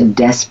 there is a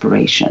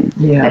desperation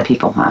that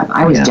people have.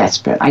 I was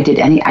desperate. I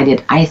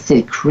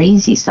did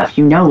crazy stuff.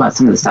 About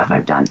some of the stuff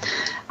I've done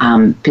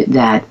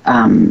that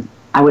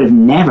I would have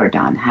never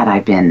done had I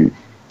been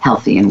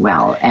healthy and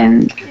well.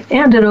 And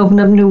it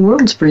opened up new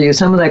worlds for you.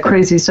 Some of that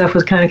crazy stuff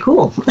was kind of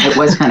cool. It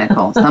was kind of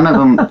cool.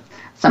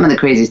 Some of the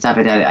crazy stuff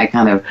I did, I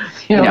kind of,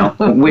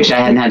 wish I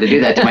hadn't had to do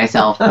that to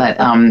myself. But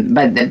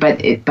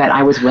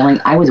I was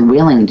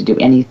willing to do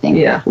anything,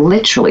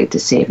 literally, to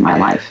save my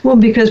life. Well,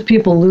 because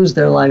people lose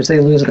their lives, they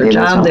lose their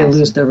job, they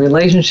lose their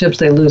relationships,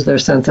 they lose their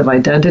sense of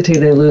identity,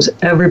 they lose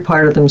every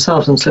part of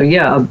themselves. And so,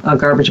 a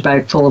garbage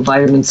bag full of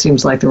vitamins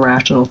seems like the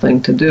rational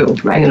thing to do.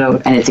 Right.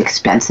 And it's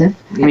expensive.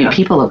 Yeah. I mean,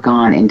 people have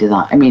gone into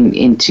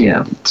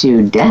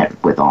to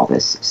debt with all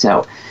this.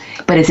 So,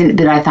 but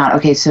I thought,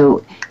 okay,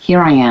 so here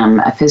I am,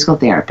 a physical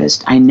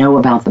therapist. I know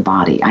about the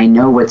body. I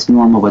know what's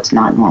normal, what's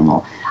not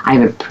normal. I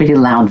have a pretty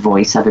loud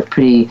voice. I'm a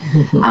pretty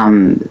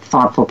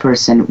thoughtful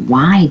person.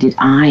 Why did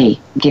I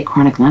get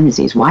chronic Lyme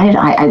disease? Why did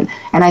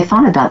and I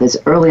thought about this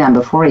early on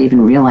before I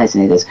even realized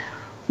any of this.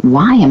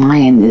 Why am I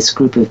in this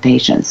group of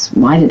patients?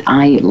 Why did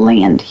I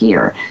land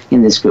here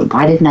in this group?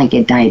 Why didn't I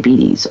get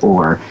diabetes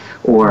or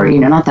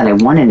not that I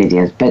wanted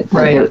it, but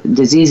the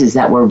diseases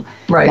that were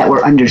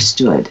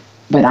understood.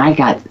 But I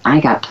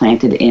got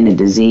planted in a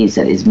disease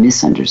that is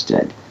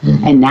misunderstood.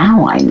 Mm-hmm. And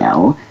now I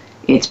know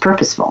it's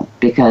purposeful,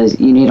 because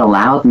you need a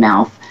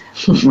loud-mouthed,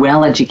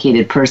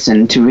 well-educated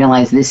person to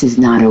realize this is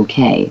not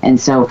okay. And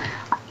so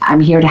I'm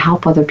here to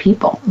help other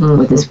people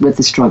with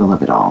the struggle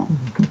of it all.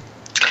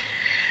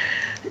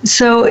 Mm-hmm.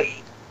 So,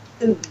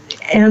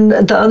 and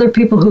the other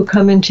people who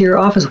come into your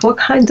office, what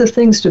kinds of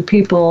things do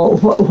people,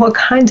 what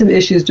kinds of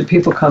issues do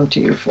people come to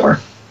you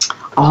for?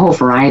 A whole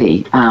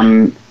variety.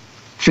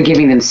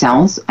 Forgiving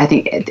themselves. I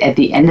think at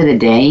the end of the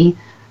day,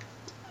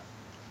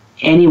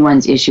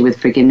 anyone's issue with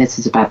forgiveness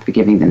is about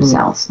forgiving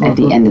themselves at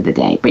the end of the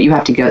day. But you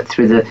have to go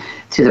through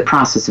the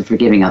process of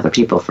forgiving other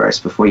people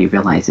first before you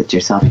realize it's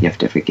yourself you have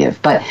to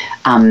forgive. But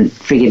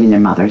forgiving their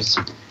mothers,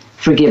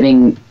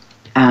 forgiving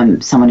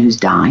someone who's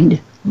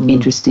died,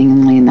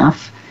 interestingly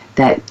enough,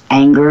 that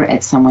anger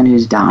at someone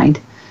who's died,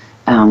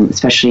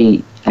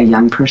 especially a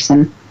young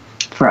person,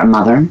 for a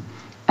mother,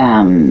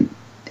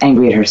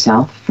 angry at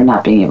herself for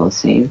not being able to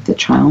save the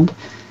child,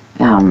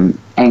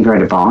 anger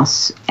at a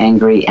boss,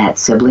 angry at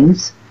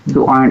siblings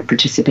who aren't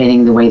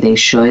participating the way they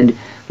should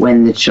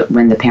when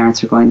the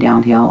parents are going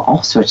downhill,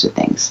 all sorts of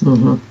things.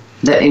 Mm-hmm.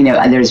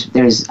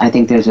 I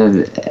think there's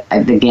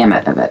the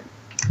gamut of it,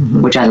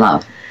 which I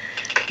love.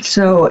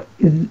 So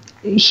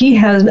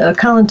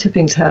Colin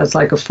Tippings has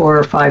like a 4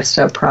 or 5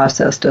 step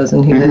process,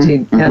 doesn't he?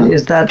 And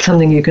is that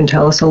something you can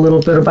tell us a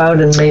little bit about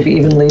and maybe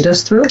even lead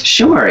us through?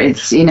 Sure.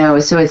 It's,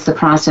 so it's the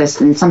process,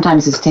 and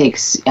sometimes this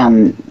takes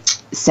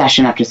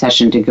session after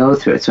session to go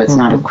through it. So it's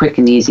not a quick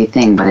and easy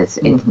thing, but it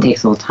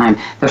takes a little time.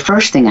 The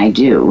first thing I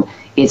do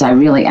is I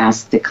really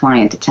ask the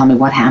client to tell me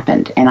what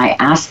happened. And I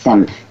ask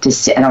them to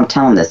sit, I don't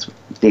tell them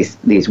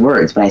these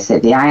words, but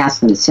I ask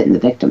them to sit in the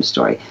victim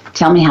story.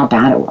 Tell me how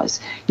bad it was.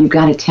 You've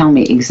got to tell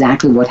me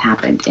exactly what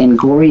happened in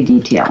gory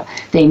detail.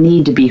 They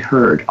need to be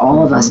heard.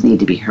 All of us need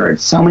to be heard.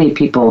 So many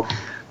people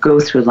go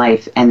through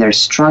life and they're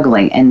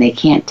struggling and they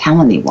can't tell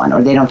anyone,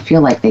 or they don't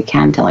feel like they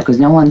can tell it because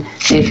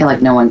they feel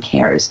like no one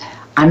cares.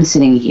 I'm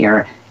sitting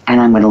here and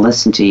I'm going to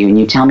listen to you, and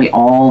you tell me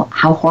all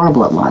how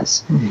horrible it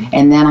was.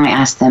 And then I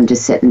ask them to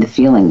sit in the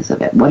feelings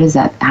of it. What is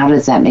that? How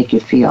does that make you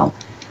feel?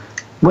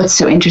 What's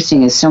so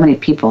interesting is so many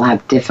people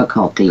have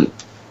difficulty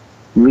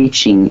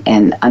reaching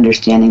and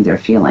understanding their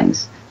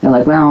feelings. They're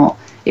like, well,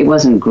 it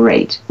wasn't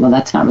great. Well,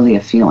 that's not really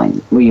a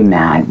feeling. Were you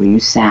mad? Were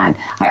you sad?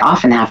 I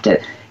often have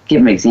to give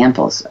them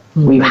examples.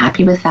 Were you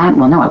happy with that?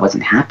 Well, no, I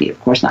wasn't happy. Of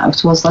course not.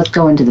 So let's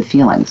go into the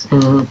feelings.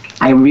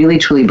 I really,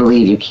 truly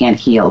believe you can't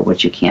heal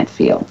what you can't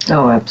feel.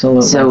 Oh,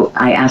 absolutely. So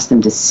I ask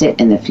them to sit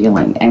in the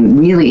feeling and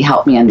really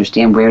help me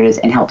understand where it is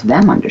and help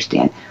them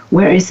understand.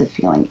 Where is the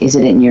feeling? Is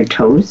it in your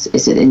toes?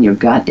 Is it in your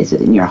gut? Is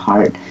it in your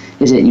heart?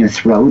 Is it in your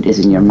throat? Is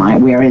it in your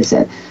mind? Where is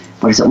it?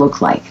 What does it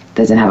look like?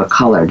 Does it have a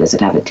color? Does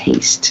it have a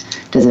taste?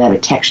 Does it have a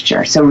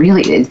texture? So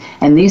really,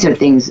 and these are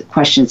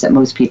questions that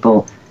most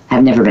people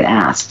have never been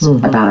asked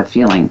about a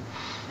feeling.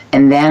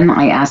 And then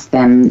I ask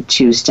them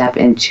to step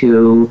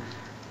into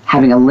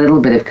having a little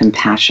bit of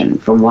compassion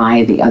for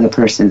why the other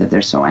person that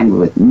they're so angry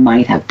with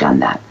might have done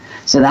that.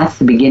 So that's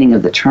the beginning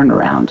of the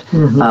turnaround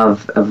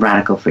of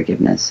radical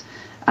forgiveness.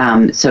 But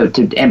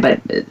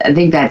I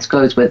think that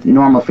goes with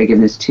normal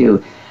forgiveness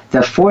too. The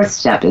 4th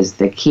step is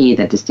the key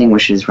that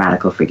distinguishes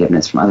radical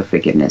forgiveness from other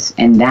forgiveness,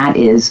 and that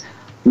is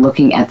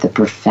looking at the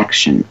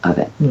perfection of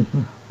it.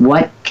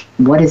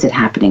 What is it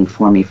happening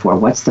for me for?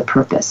 What's the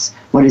purpose?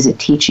 What is it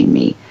teaching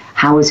me?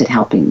 How is it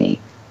helping me?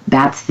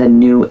 That's the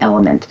new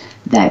element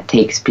that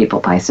takes people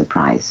by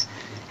surprise.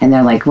 And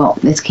they're like, well,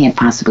 this can't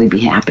possibly be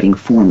happening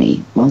for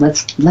me. Well,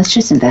 let's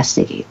just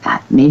investigate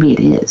that. Maybe it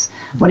is.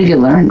 What have you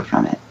learned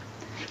from it?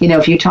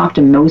 If you talk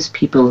to most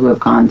people who have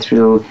gone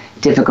through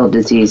difficult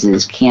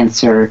diseases,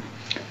 cancer,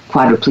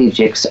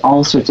 quadriplegics,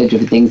 all sorts of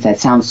different things that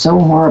sound so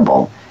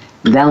horrible,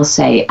 they'll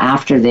say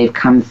after they've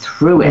come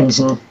through it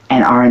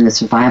and are in the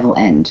survival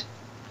end,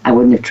 I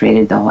wouldn't have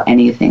traded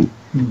anything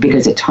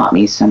because it taught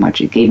me so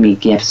much. It gave me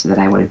gifts that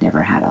I would have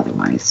never had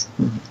otherwise.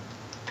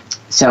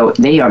 So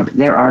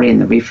they're already in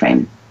the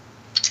reframe.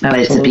 But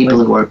it's the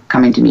people who are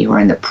coming to me who are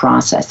in the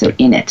process, they're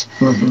in it,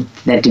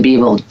 that to be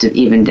able to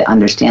even to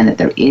understand that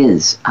there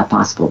is a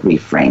possible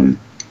reframe.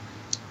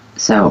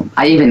 So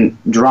I even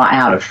draw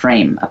out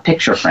a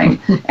picture frame,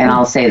 and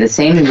I'll say the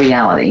same in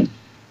reality,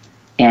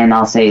 and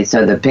I'll say,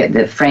 so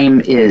the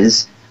frame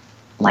is,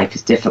 life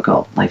is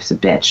difficult, life's a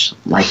bitch,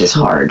 life is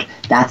hard.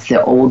 That's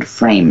the old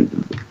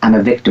frame. I'm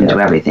a victim to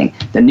everything.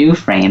 The new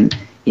frame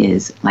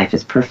is life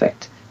is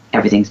perfect,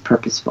 everything's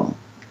purposeful.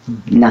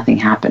 Nothing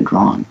happened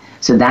wrong.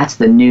 So that's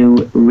the new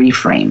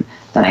reframe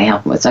that I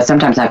help with. So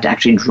sometimes I have to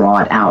actually draw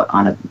it out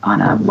on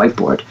a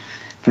whiteboard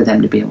for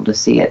them to be able to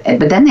see it.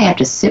 But then they have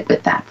to sit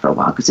with that for a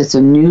while because it's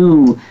a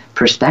new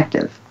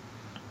perspective.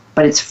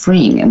 But it's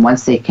freeing, and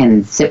once they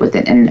can sit with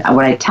it, and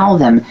what I tell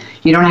them,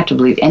 you don't have to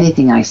believe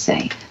anything I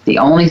say. The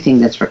only thing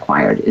that's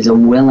required is a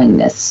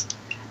willingness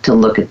to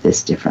look at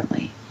this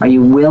differently. Are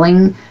you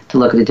willing to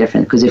look at it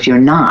differently? Because if you're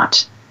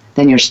not,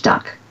 then you're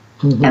stuck.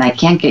 And I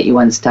can't get you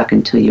unstuck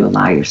until you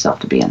allow yourself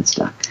to be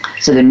unstuck.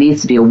 So there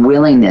needs to be a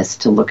willingness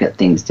to look at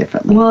things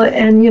differently. Well,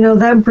 and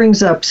that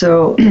brings up,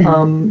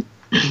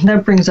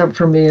 that brings up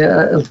for me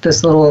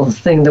this little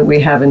thing that we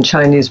have in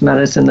Chinese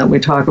medicine that we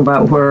talk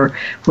about where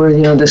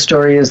the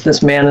story is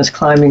this man is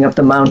climbing up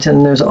the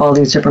mountain. There's all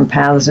these different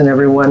paths and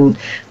everyone,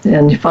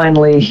 and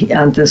finally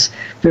on this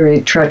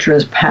very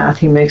treacherous path,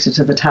 he makes it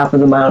to the top of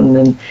the mountain,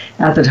 and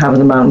at the top of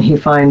the mountain, he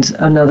finds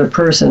another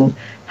person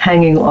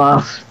hanging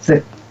off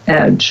the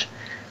edge,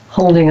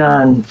 holding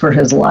on for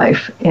his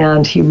life,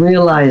 and he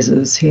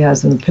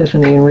has an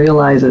epiphany and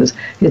realizes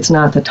it's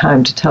not the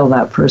time to tell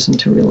that person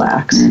to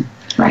relax.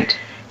 Right.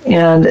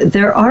 And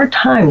there are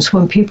times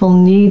when people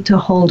need to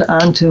hold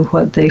on to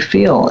what they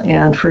feel,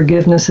 and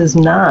forgiveness is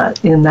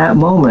not, in that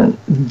moment,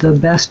 the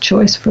best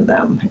choice for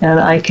them. And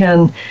I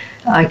can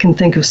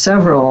think of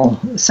several.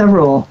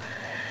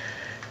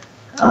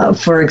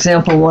 For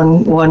example,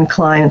 one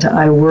client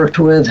I worked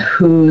with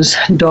whose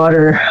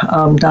daughter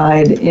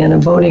died in a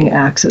boating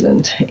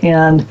accident,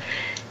 and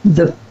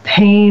the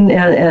pain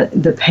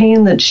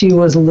that she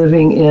was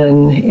living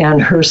in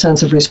and her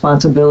sense of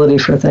responsibility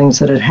for things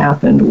that had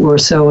happened were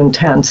so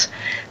intense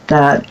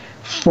that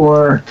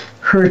for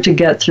her to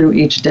get through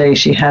each day,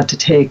 she had to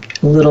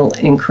take little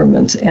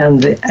increments,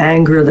 and the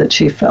anger that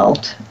she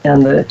felt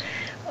and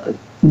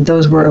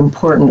those were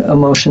important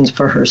emotions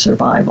for her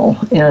survival.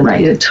 And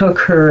it took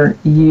her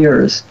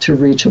years to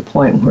reach a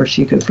point where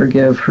she could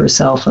forgive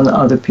herself and the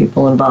other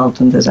people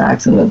involved in this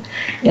accident.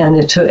 And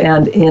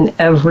in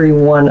every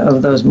one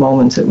of those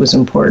moments, it was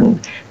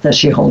important that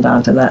she hold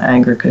on to that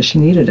anger because she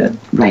needed it.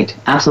 Right,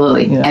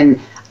 absolutely. Yeah. And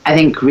I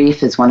think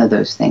grief is one of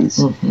those things.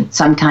 Mm-hmm.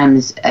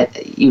 Sometimes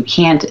you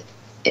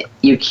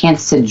can't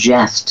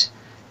suggest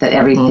that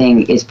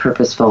everything is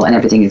purposeful and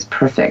everything is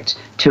perfect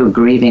to a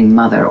grieving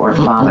mother or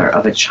father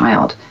of a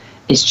child.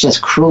 It's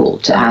just cruel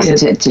to ask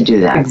to do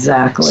that.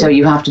 Exactly. So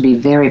you have to be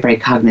very, very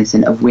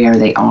cognizant of where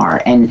they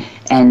are and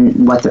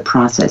what the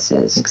process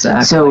is.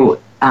 Exactly. So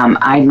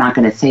I'm not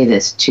going to say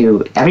this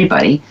to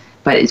everybody,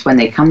 but it's when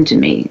they come to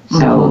me.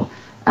 So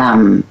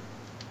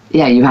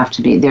you have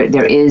to be there.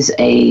 There is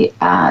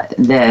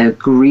the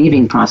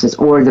grieving process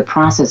or the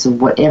process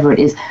of whatever it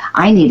is.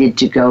 I needed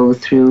to go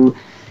through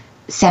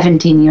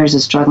 17 years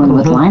of struggling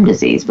with Lyme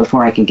disease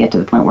before I could get to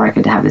the point where I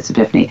could have this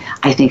epiphany.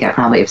 I think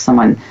if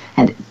someone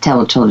had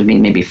told me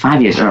maybe 5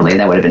 years earlier,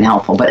 that would have been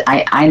helpful. But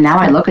I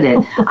now look at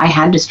it, I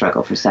had to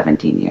struggle for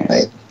 17 years.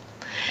 Right.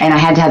 And I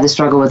had to have the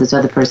struggle with this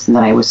other person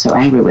that I was so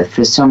angry with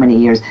for so many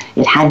years.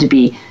 It had to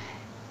be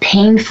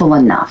painful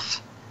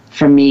enough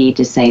for me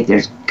to say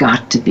there's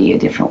got to be a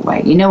different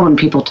way. You know, when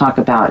people talk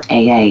about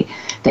AA,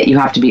 that you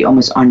have to be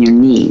almost on your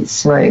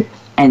knees. Right.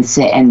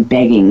 And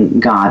begging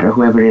God or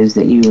whoever it is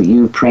that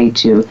you pray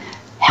to,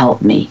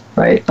 help me.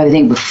 Right. But I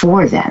think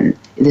before then,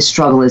 the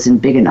struggle isn't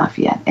big enough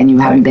yet, and you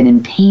haven't been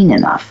in pain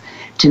enough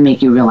to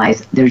make you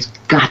realize there's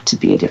got to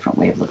be a different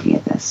way of looking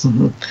at this.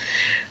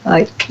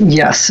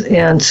 Yes,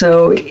 and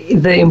so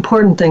the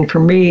important thing for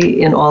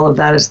me in all of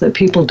that is that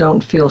people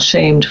don't feel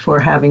shamed for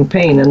having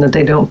pain, and that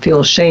they don't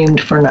feel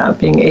shamed for not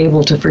being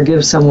able to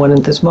forgive someone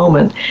at this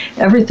moment.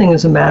 Everything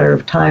is a matter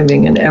of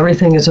timing, and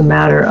everything is a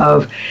matter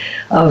of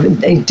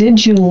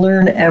did you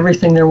learn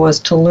everything there was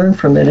to learn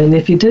from it? And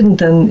if you didn't,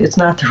 then it's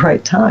not the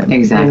right time.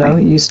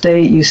 Exactly. You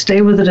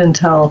stay with it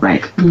until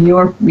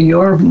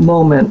your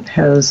moment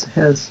has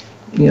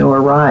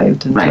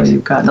arrived, until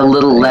you've gotten the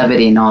little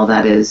levity and all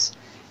that is.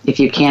 If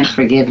you can't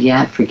forgive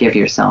yet, forgive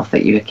yourself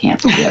that you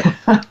can't forgive.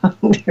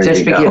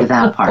 Just forgive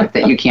that part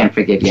that you can't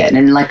forgive yet,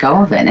 and let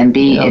go of it, and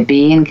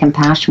be in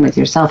compassion with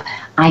yourself.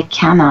 I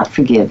cannot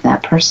forgive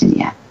that person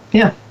yet.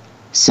 Yeah.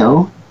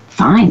 So,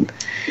 fine.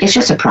 It's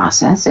just a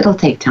process. It'll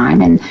take time,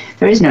 and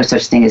there is no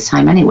such thing as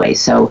time anyway.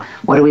 So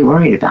what are we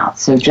worried about?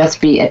 So just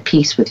be at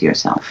peace with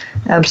yourself.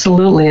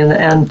 Absolutely,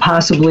 and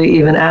possibly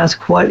even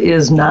ask what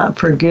is not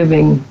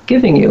giving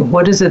you.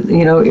 What is it?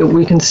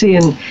 We can see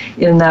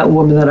in that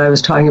woman that I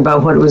was talking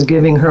about, what it was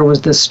giving her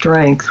was the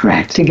strength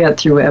to get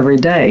through every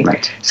day.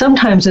 Right.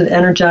 Sometimes it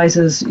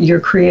energizes your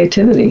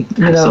creativity.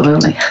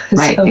 Absolutely.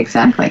 Right.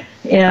 Exactly.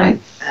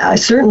 And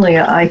certainly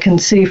I can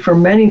see for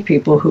many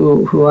people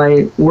who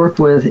I work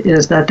with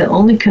is that the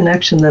only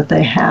connection that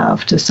they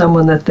have to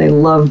someone that they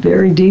love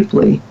very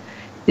deeply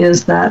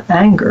is that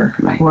anger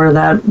or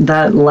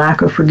that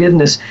lack of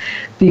forgiveness,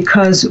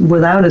 because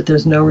without it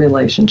there's no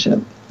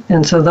relationship.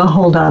 And so they'll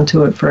hold on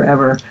to it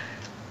forever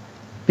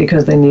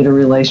because they need a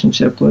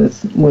relationship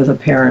with a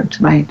parent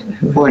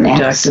who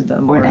rejected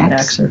them, or an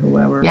ex or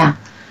whoever. Yeah.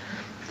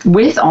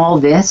 With all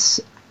this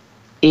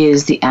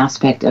is the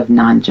aspect of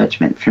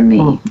non-judgment for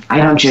me. I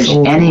don't judge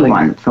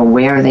anyone for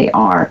where they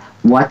are,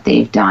 what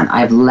they've done.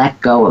 I've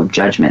let go of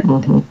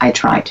judgment. I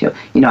try to.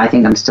 I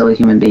think I'm still a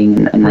human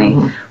being, and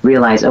I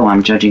realize,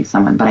 I'm judging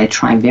someone, but I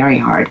try very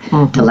hard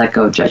to let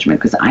go of judgment,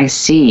 because I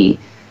see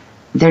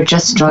they're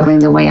just struggling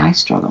the way I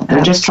struggle.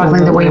 They're just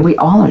struggling the way we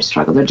all are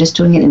struggling. They're just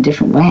doing it in a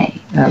different way.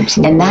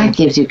 Absolutely. And that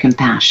gives you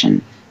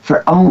compassion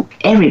for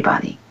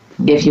everybody,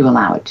 if you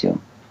allow it to.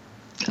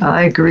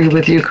 I agree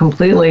with you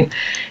completely,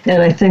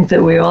 and I think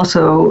that we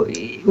also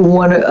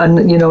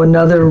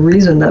another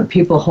reason that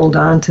people hold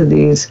on to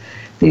these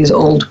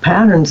old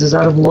patterns is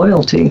out of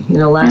loyalty.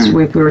 Last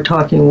week we were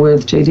talking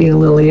with JD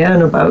and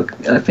Lillian about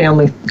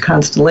family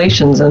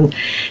constellations, and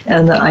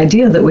the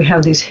idea that we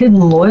have these hidden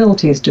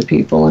loyalties to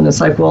people, and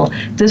it's like, well,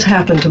 this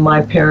happened to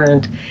my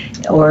parent,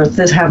 or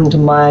this happened to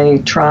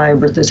my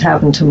tribe, or this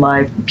happened to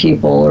my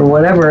people, or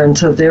whatever, and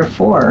so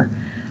therefore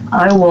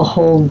I will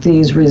hold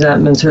these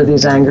resentments or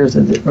these angers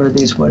or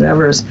these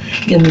whatevers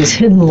in these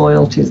hidden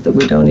loyalties that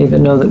we don't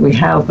even know that we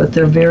have, but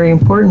they're very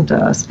important to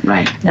us.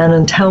 Right. And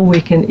until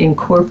we can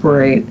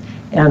incorporate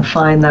and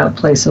find that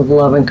place of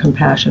love and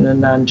compassion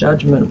and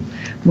non-judgment,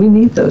 we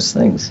need those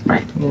things.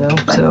 Right.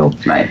 So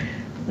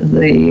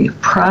the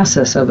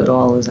process of it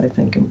all is, I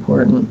think,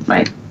 important.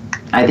 Right.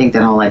 I think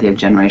that whole idea of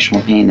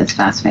generational pain is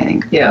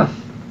fascinating. Yeah.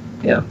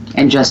 Yeah.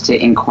 And just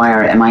to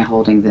inquire, am I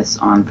holding this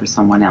on for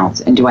someone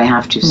else? And do I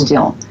have to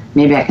still?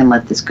 Maybe I can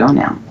let this go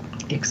now.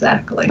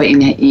 Exactly. But you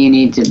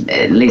need to,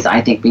 at least I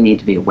think we need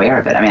to be aware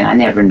of it. I mean, I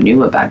never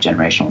knew about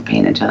generational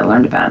pain until I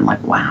learned about it. I'm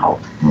like, wow,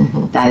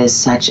 that is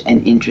such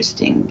an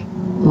interesting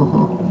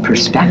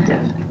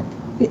perspective.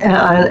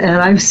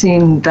 And I've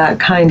seen that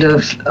kind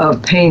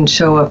of pain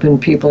show up in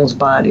people's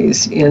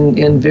bodies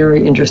in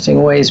very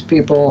interesting ways.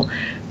 People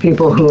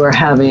who are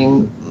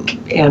having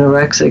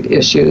anorexic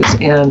issues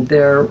and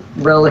their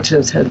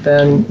relatives had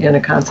been in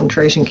a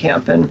concentration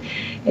camp, and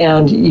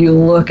you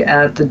look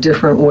at the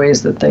different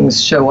ways that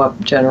things show up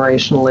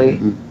generationally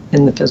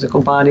in the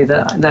physical body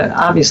that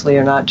obviously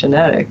are not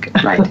genetic.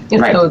 Right,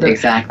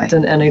 exactly. It's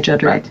an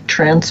energetic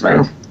transfer.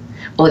 Right.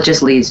 Well, it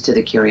just leads to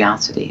the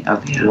curiosity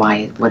of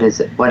why is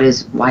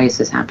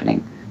this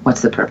happening?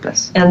 What's the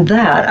purpose? And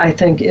that, I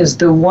think, is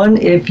the one,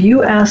 if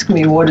you ask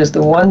me what is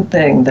the one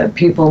thing that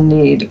people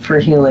need for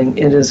healing,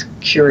 it is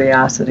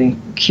curiosity.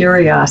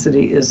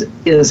 Curiosity is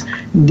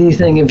the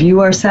thing. If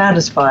you are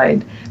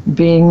satisfied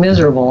being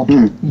miserable,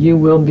 you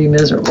will be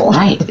miserable.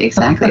 Right,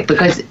 exactly.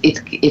 Because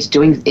there's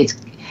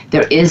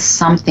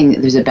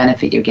a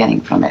benefit you're getting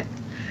from it.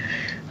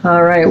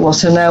 All right, well,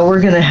 so now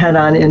we're going to head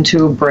on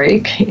into a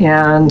break.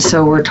 And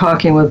so we're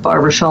talking with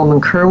Barbara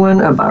Schulman-Kerwin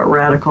about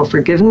radical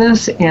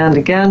forgiveness. And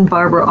again,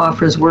 Barbara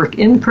offers work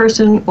in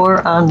person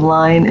or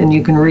online, and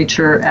you can reach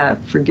her at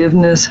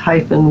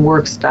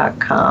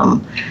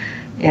forgiveness-works.com.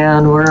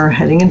 And we're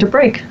heading into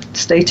break.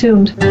 Stay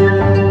tuned.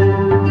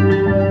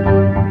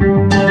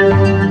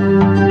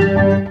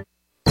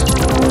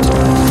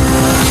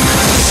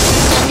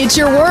 It's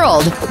your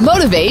world.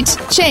 Motivate,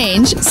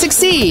 change,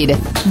 succeed.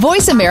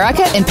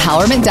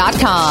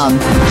 VoiceAmericaEmpowerment.com.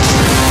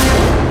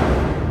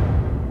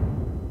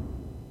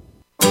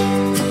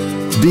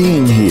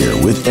 Being Here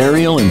with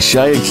Ariel and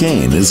Shia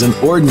Kane is an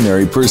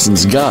ordinary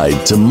person's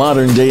guide to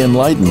modern-day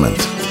enlightenment.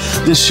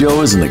 This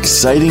show is an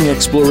exciting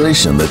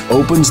exploration that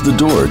opens the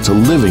door to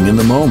living in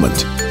the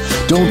moment.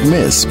 Don't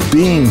miss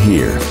Being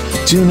Here.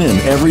 Tune in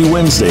every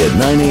Wednesday at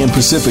 9 a.m.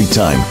 Pacific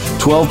Time,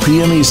 12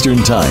 p.m. Eastern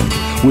Time,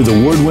 with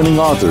award-winning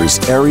authors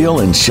Ariel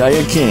and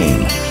Shia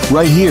Kane,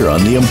 right here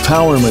on the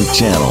Empowerment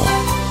Channel.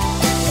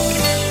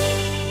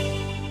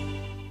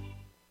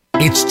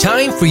 It's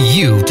time for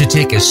you to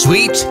take a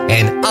sweet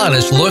and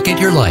honest look at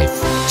your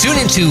life. Tune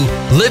into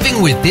Living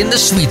Within the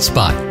Sweet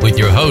Spot with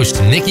your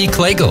host, Nikki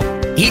Klegel.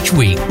 Each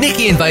week,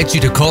 Nikki invites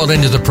you to call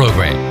into the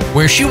program,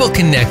 where she will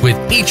connect with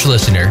each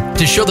listener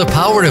to show the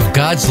power of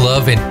God's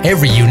love in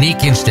every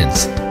unique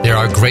instance. There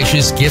are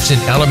gracious gifts and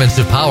elements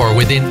of power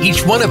within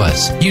each one of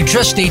us. You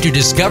just need to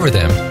discover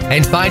them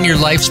and find your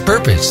life's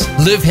purpose.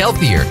 Live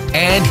healthier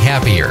and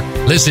happier.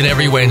 Listen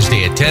every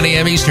Wednesday at 10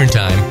 a.m. Eastern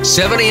Time,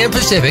 7 a.m.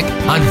 Pacific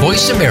on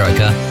Voice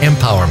America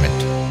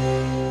Empowerment.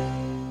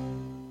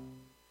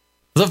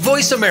 The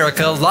Voice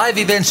America Live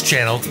Events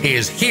channel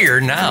is here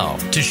now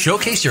to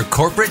showcase your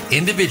corporate,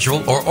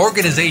 individual, or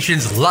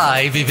organization's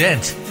live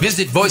event.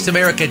 Visit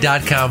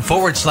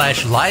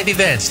voiceamerica.com/live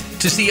events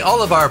to see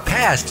all of our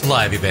past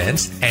live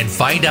events and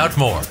find out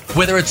more.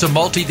 Whether it's a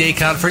multi-day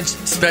conference,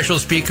 special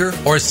speaker,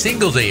 or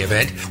single-day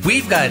event,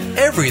 we've got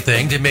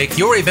everything to make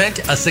your event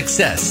a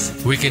success.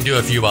 We can do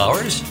a few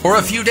hours or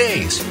a few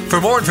days.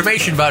 For more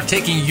information about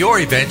taking your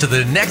event to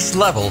the next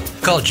level,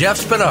 call Jeff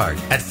Spinard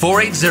at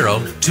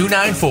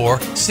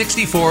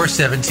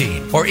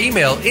 480-294-6417 or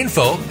email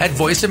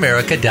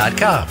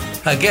info@voiceamerica.com.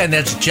 Again,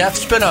 that's Jeff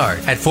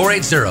Spinard at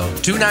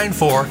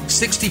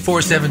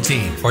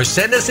 480-294-6417 or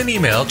send us an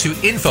email to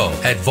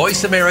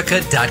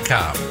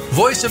info@voiceamerica.com.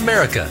 Voice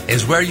America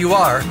is where you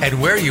are and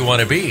where you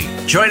want to be.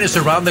 Join us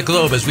around the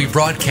globe as we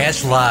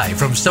broadcast live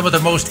from some of the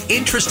most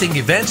interesting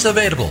events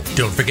available.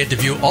 Don't forget to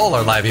view all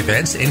our live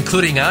events,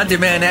 including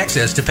on-demand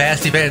access to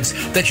past events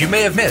that you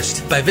may have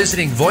missed by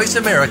visiting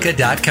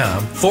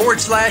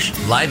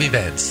voiceamerica.com/live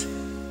events.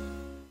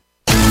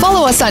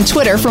 Follow us on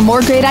Twitter for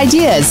more great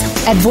ideas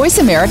at Voice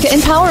America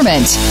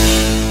Empowerment.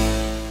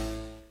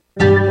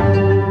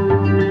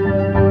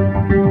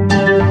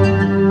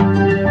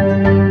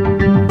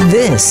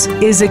 This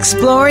is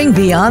Exploring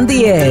Beyond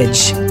the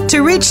Edge.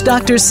 To reach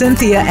Dr.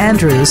 Cynthia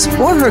Andrews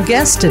or her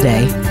guest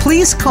today,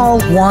 please call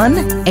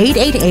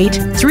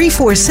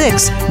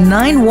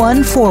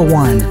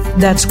 1-888-346-9141.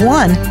 That's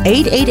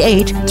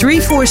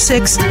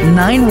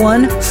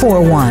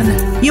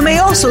 1-888-346-9141. You may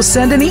also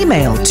send an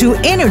email to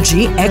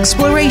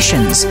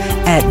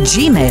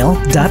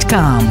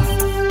energyexplorations@gmail.com.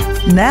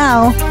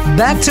 Now,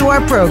 back to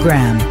our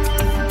program.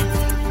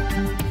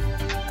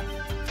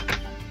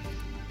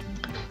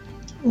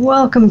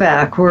 Welcome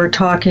back. We're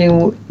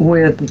talking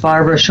with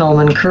Barbara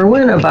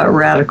Schulman-Kerwin about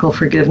radical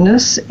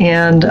forgiveness,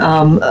 and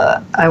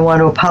I want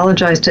to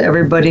apologize to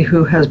everybody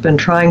who has been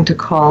trying to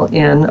call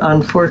in.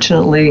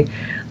 Unfortunately,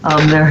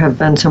 there have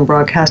been some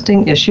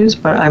broadcasting issues,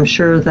 but I'm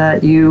sure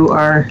that you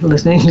are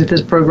listening to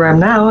this program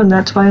now, and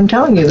that's why I'm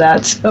telling you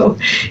that. So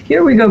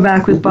here we go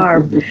back with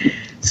Barb.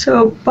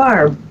 So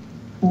Barb,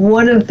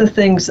 one of the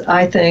things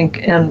I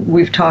think, and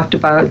we've talked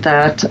about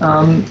that,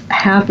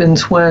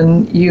 happens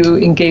when you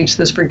engage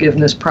this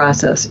forgiveness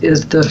process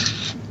is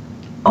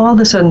all of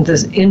a sudden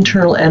this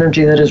internal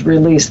energy that is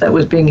released that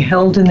was being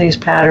held in these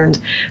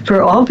patterns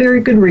for all very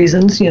good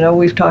reasons.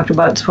 We've talked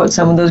about what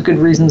some of those good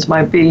reasons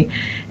might be.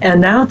 And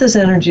now this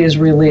energy is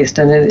released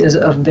and it is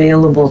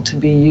available to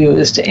be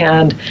used.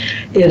 And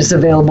it is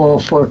available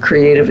for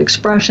creative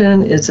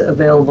expression. It's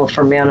available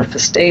for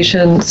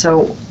manifestation.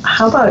 So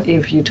how about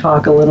if you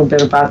talk a little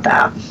bit about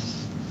that?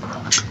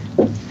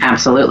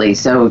 Absolutely.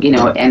 So,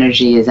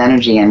 energy is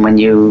energy, and when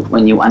you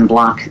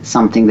unblock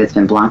something that's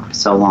been blocked for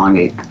so long,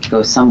 it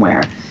goes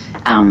somewhere.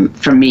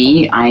 For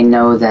me, I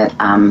know that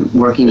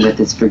working with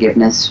this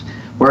forgiveness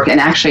work, and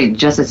actually,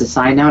 just as a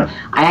side note,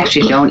 I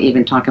actually don't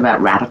even talk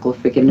about radical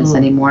forgiveness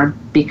anymore,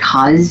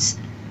 because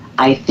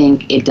I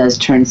think it does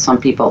turn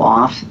some people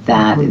off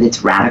that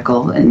it's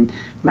radical, and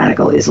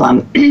radical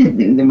Islam,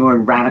 the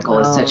word radical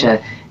is such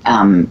a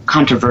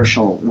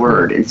controversial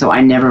word, and so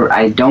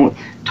I don't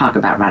talk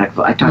about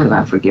radical. I talk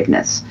about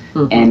forgiveness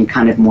and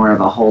kind of more of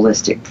a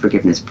holistic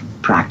forgiveness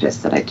practice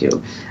that I do.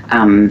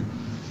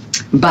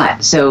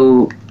 But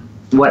so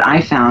what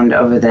I found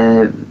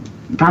over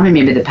probably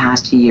maybe the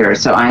past year,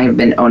 so I have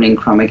been owning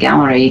Chroma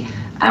Gallery,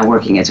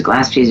 working as a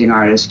glass fusing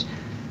artist,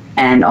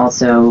 and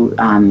also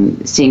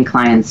seeing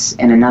clients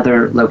in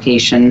another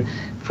location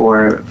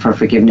for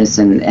forgiveness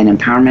and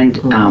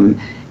empowerment.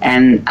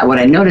 And what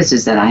I noticed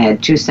is that I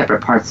had two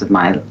separate parts of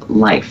my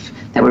life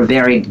that were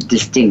very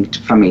distinct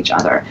from each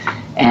other.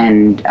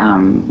 And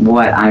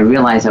what I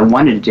realized I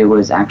wanted to do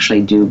was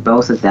actually do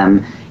both of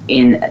them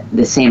in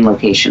the same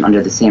location,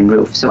 under the same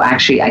roof. So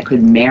actually I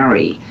could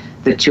marry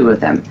the two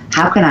of them.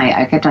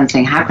 I kept on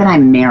saying, how can I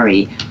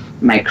marry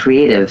my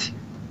creative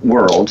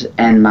world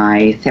and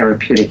my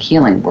therapeutic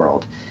healing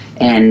world?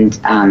 And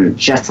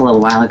just a little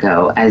while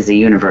ago, as the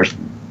universe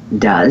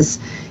does,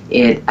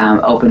 it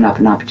opened up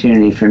an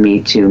opportunity for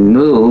me to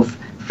move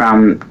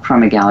from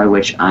Chroma Gallery,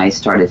 which I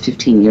started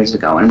 15 years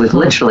ago, and was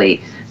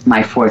literally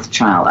my fourth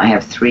child. I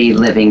have 3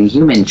 living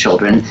human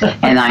children,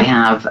 and I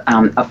have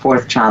a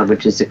fourth child,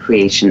 which is the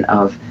creation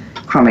of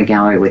Chroma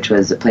Gallery, which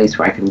was a place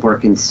where I could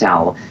work and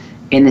sell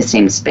in the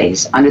same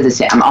space, under the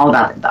same. I'm all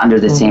about under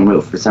the same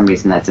roof. For some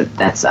reason,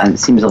 that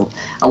seems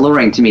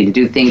alluring to me, to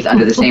do things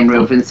under the same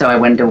roof, and so I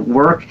went to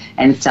work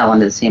and sell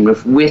under the same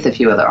roof with a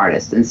few other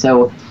artists. And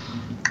so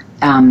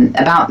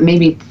about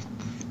maybe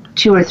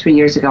 2 or 3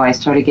 years ago, I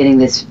started getting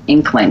this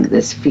inkling,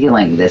 this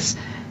feeling, this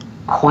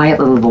quiet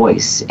little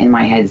voice in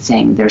my head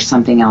saying, there's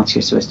something else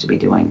you're supposed to be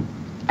doing.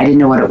 I didn't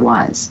know what it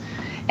was.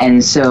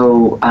 And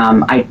so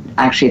I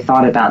actually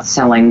thought about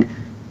selling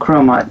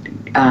Chroma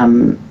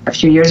a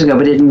few years ago,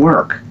 but it didn't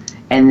work.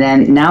 And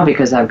then now,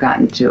 because I've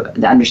gotten to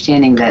the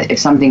understanding that if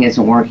something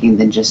isn't working,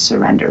 then just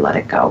surrender, let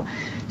it go.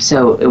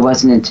 So it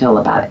wasn't until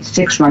about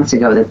 6 months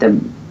ago that the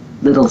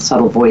little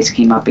subtle voice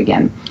came up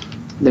again.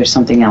 There's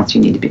something else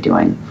you need to be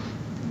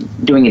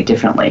doing it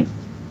differently.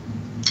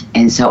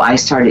 And so I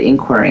started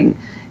inquiring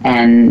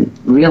and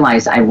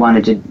realized I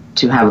wanted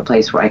to have a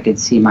place where I could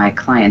see my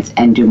clients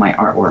and do my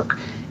artwork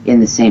in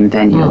the same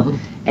venue.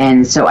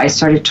 And so I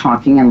started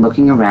talking and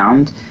looking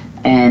around,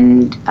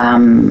 and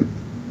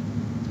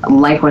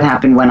like what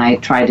happened when I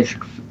tried to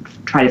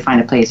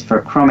find a place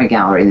for Chroma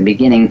Gallery in the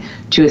beginning,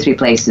 2 or 3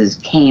 places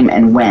came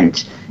and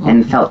went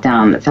and fell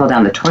down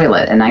the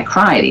toilet, and I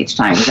cried each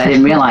time because I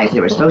didn't realize they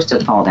were supposed to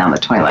fall down the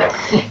toilet,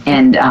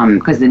 and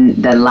because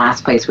the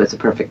last place was the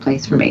perfect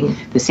place for me.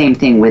 The same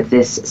thing with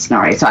this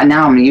scenario. So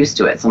now I'm used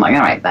to it. So I'm like,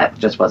 all right, that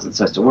just wasn't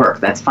supposed to work.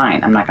 That's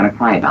fine. I'm not going to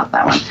cry about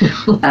that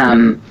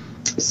one.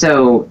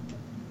 So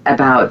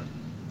about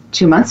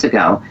 2 months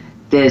ago,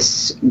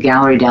 this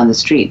gallery down the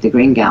street, the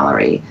Green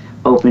Gallery,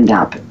 opened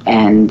up,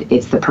 and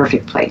it's the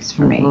perfect place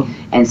for me.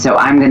 And so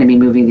I'm going to be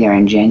moving there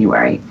in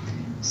January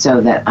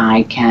so that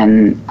I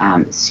can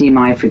see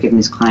my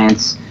forgiveness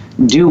clients,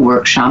 do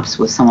workshops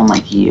with someone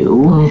like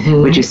you,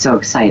 which is so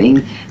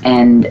exciting,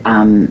 and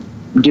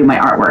do my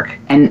artwork,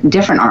 and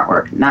different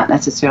artwork, not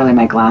necessarily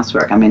my glass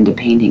work. I'm into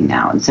painting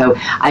now. And so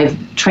I've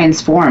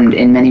transformed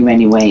in many,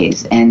 many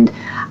ways, and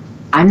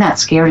I'm not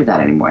scared of that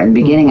anymore. In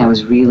the beginning, I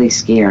was really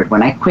scared.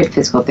 When I quit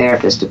physical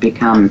therapy to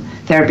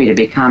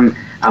become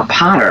a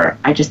potter,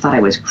 I just thought I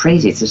was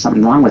crazy. Is there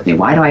something wrong with me?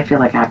 Why do I feel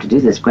like I have to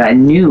do this? But I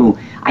knew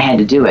I had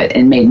to do it,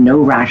 and it made no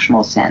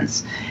rational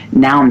sense.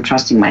 Now I'm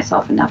trusting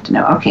myself enough to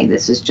know, okay,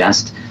 this is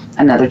just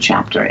another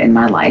chapter in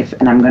my life,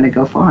 and I'm going to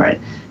go for it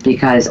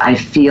because I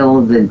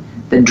feel the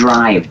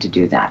drive to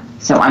do that.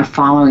 So I'm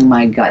following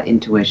my gut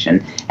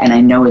intuition, and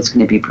I know it's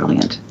going to be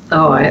brilliant.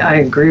 Oh, I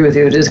agree with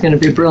you. It is going to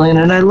be brilliant.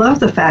 And I love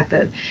the fact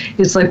that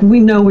it's like we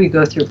know we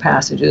go through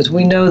passages.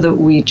 We know that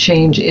we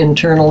change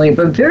internally,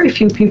 but very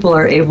few people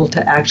are able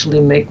to actually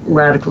make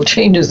radical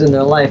changes in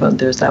their life. And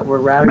there's that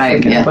word radical, right,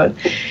 again, but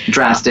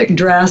drastic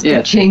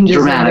changes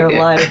dramatic, in their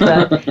life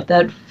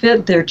that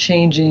fit their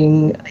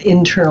changing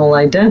internal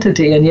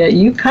identity. And yet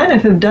you kind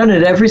of have done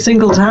it every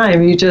single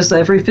time. You just,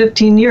 every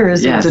 15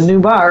 years, it's a new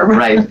Barb.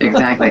 Right,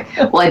 exactly.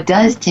 Well, it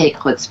does take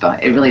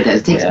chutzpah. It really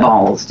does. It takes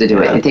balls to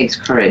do it. It takes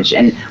courage.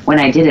 And when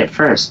I did it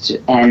first,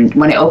 and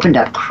when I opened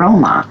up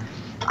Chroma,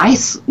 I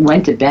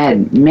went to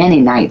bed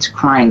many nights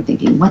crying,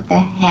 thinking, what the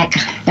heck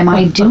am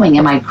I doing?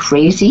 Am I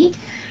crazy?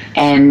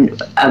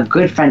 And a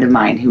good friend of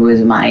mine who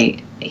was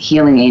my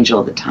healing angel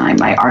at the time,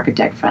 my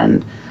architect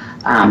friend,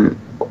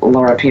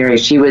 Laura Perry,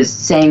 she was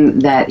saying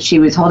that she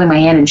was holding my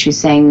hand and she's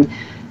saying,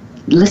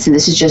 listen,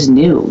 this is just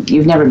new.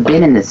 You've never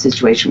been in this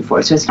situation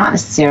before. So it's not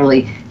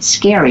necessarily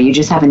scary. You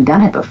just haven't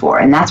done it before.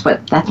 And that's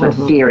what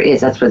fear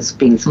is. That's what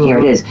being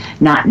scared is,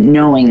 not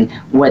knowing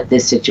what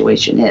this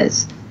situation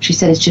is. She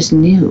said, it's just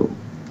new.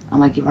 I'm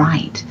like, you're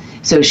right.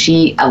 So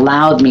she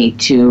allowed me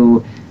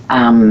to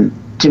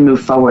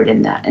move forward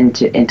in that and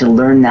to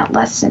learn that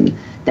lesson.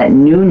 That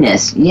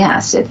newness,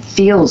 yes, it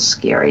feels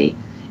scary,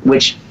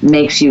 which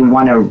makes you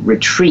want to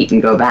retreat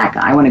and go back.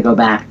 I want to go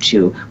back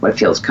to what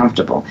feels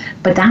comfortable.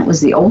 But that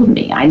was the old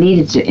me. I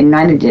needed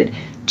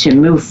to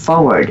move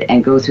forward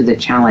and go through the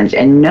challenge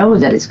and know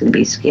that it's going to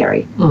be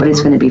scary, but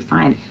it's going to be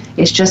fine.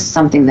 It's just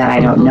something that I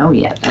don't know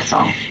yet, that's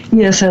all.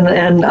 Yes,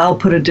 and I'll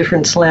put a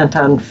different slant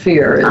on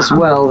fear as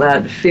well,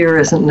 that fear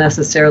isn't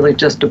necessarily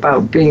just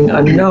about being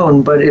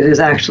unknown, but it is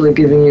actually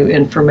giving you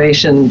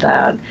information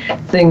that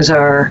things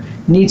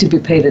need to be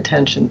paid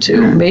attention to.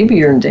 Maybe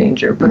you're in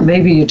danger, but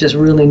maybe you just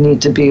really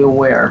need to be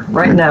aware.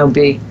 Right now,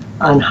 be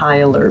on high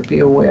alert, be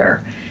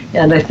aware.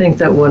 And I think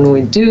that when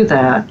we do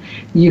that,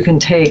 you can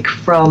take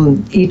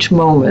from each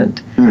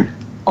moment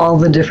all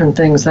the different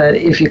things that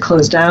if you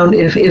close down,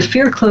 if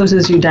fear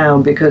closes you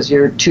down because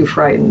you're too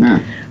frightened,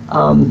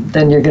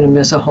 then you're going to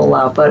miss a whole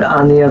lot. But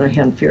on the other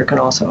hand, fear can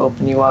also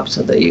open you up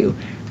so that you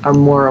are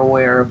more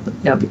aware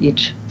of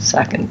each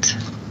second.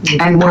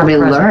 And probably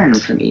learn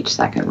from each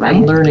second, right?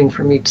 And learning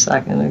from each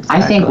second,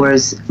 exactly. I think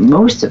whereas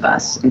most of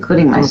us,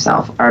 including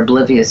myself, are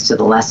oblivious to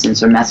the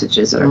lessons or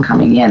messages that are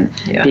coming in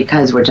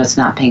because we're just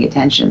not paying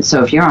attention.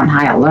 So if you're on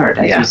high alert,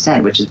 as you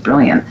said, which is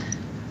brilliant,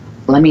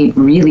 let me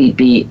really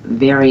be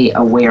very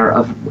aware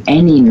of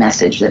any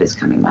message that is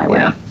coming my way.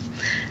 Yeah,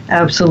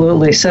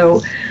 absolutely.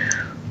 So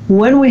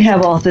when we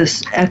have all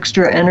this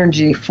extra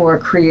energy for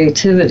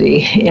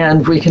creativity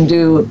and we can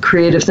do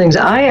creative things,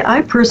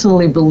 I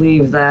personally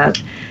believe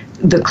that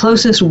the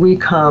closest we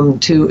come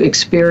to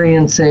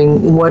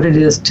experiencing what it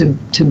is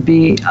to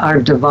be our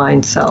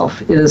divine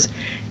self is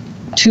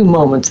 2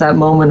 moments. That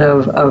moment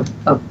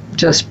of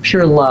just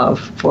pure love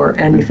for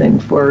anything,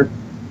 for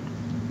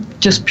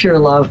just pure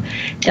love,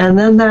 and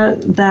then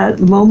that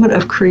moment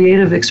of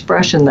creative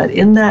expression. That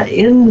in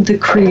the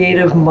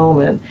creative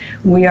moment,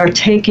 we are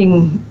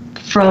taking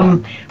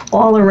from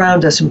all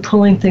around us and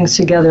pulling things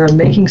together and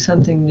making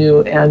something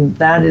new, and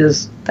that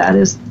is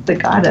the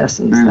God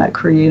essence, that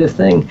creative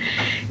thing.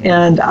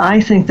 And I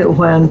think that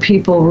when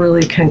people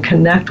really can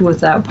connect with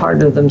that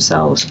part of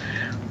themselves,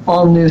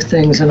 all new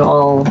things and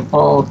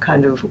all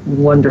kind of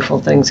wonderful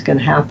things can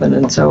happen.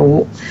 And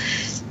so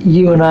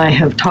you and I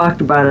have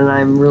talked about, and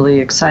I'm really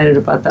excited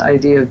about the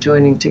idea of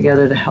joining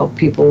together to help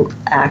people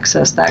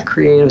access that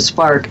creative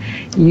spark.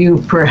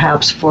 You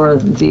perhaps for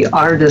the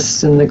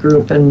artists in the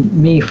group and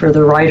me for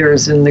the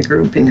writers in the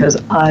group, because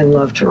I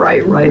love to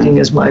write. Writing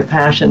is my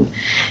passion.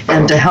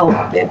 And to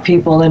help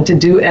people and to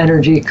do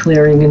energy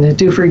clearing and to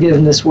do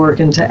forgiveness work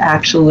and to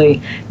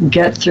actually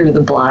get through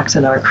the blocks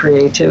in our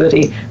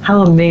creativity.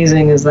 How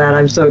amazing is that?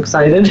 I'm so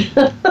excited.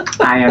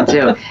 I am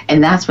too.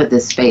 And that's what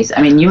this space,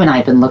 I mean, you and I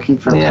have been looking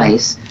for a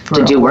place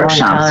to do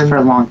workshops for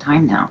a long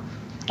time now.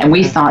 And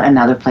we thought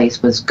another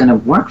place was going to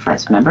work for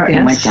us, remember?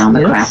 It went down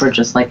the crapper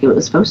just like it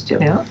was supposed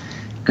to.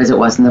 Because it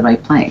wasn't the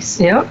right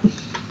place.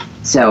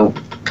 So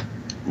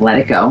let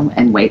it go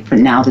and wait for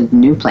now the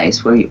new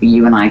place where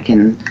you and I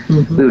can,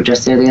 we were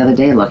just there the other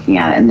day looking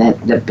at it, and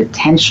that the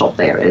potential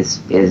there is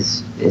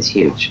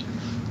huge.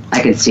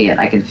 I can see it,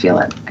 I can feel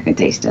it, I can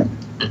taste it.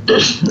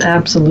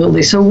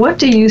 Absolutely. So what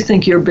do you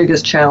think your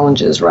biggest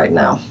challenge is right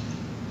now?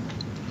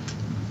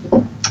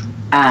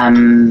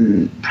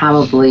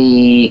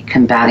 Probably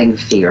combating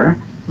fear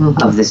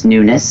of this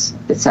newness.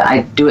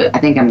 I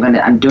think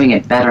I'm doing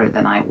it better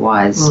than I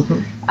was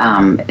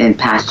in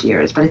past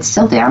years, but it's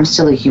still there. I'm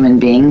still a human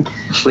being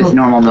with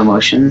normal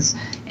emotions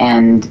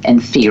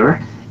and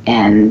fear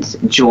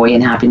and joy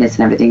and happiness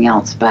and everything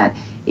else. But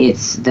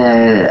it's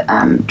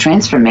the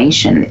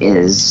transformation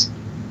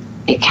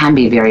it can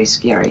be very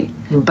scary.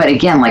 But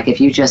again, like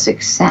if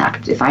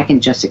I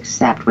can just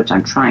accept, which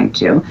I'm trying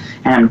to,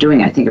 and I'm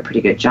doing, I think, a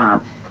pretty good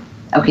job.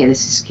 Okay,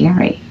 this is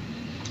scary.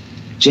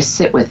 Just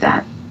sit with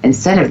that.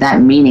 Instead of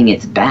that meaning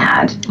it's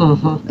bad,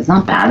 it's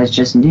not bad, it's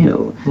just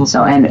new.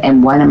 So,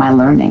 and what am I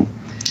learning?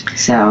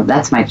 So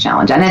that's my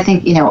challenge. And I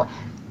think,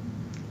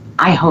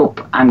 I hope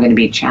I'm going to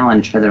be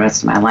challenged for the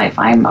rest of my life.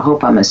 I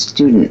hope I'm a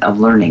student of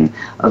learning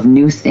of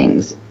new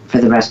things for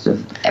the rest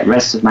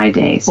of my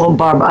days. Well,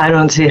 Barb, I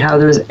don't see how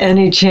there's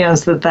any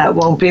chance that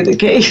won't be the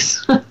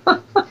case.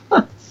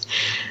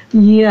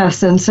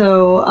 Yes, and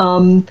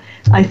so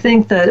I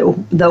think that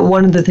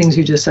one of the things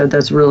you just said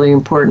that's really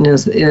important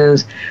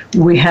is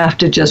we have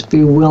to just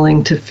be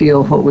willing to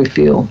feel what we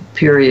feel,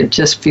 period.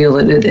 Just feel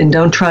it, and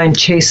don't try and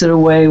chase it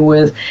away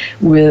with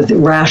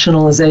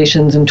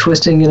rationalizations and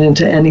twisting it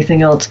into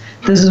anything else.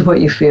 This is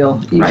what you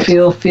feel. You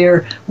feel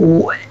fear,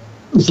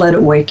 let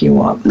it wake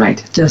you up.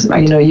 Right. Just,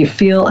 you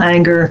feel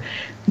anger,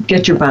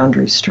 get your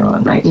boundaries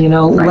strong. Right.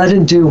 Let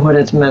it do what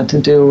it's meant to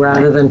do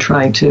rather than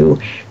trying to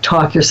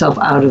talk yourself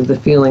out of the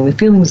feeling. The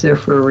feeling's there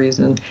for a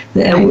reason.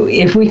 And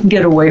if we can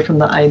get away from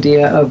the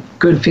idea of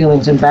good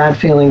feelings and bad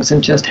feelings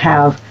and just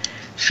have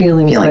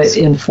feelings that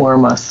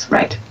inform us.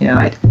 Right. Yeah.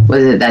 Right.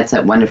 That's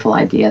that wonderful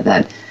idea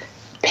that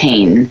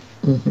pain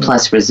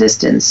plus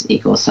resistance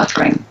equals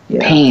suffering.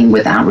 Yeah. Pain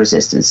without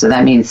resistance. So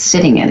that means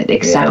sitting in it,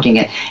 accepting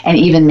it, and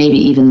maybe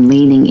even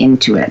leaning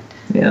into it.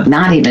 Yeah.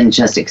 Not even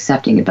just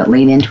accepting it, but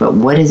lean into it.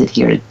 What is it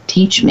here to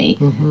teach me?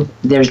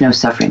 There's no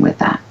suffering with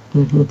that.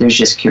 There's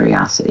just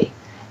curiosity.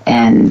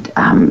 And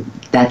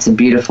that's a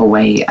beautiful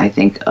way, I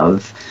think,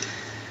 of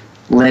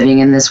living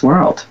in this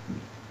world.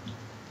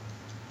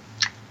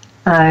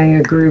 I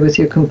agree with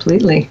you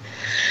completely.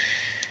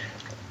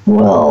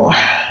 Well,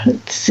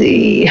 let's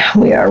see.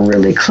 We are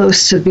really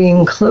close to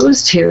being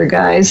closed here,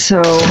 guys.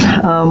 So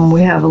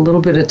we have a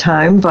little bit of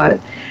time,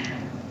 but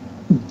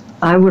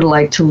I would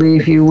like to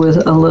leave you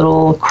with a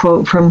little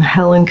quote from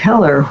Helen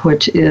Keller,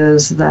 which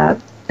is that,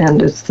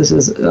 and this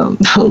is a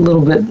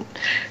little bit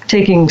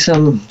taking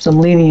some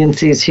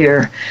leniencies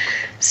here.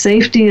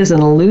 Safety is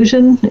an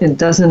illusion. It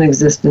doesn't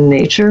exist in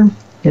nature.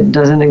 It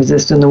doesn't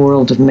exist in the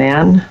world of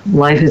man.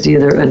 Life is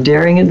either a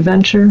daring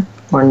adventure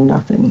or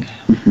nothing.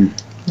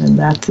 And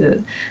that's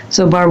it.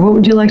 So, Barb, what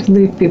would you like to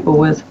leave people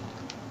with?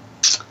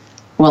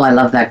 Well, I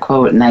love that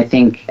quote, and I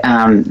think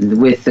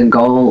with the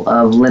goal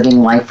of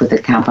living life with a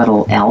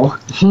capital L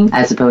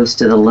as opposed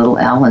to the little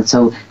l, and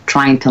so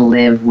trying to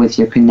live with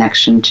your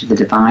connection to the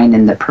divine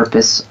and the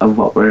purpose of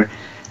what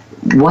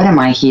am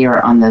I here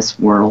on this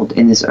world,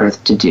 in this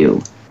earth to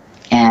do?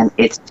 And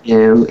it's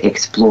to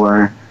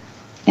explore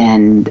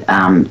and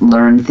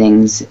learn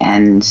things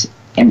and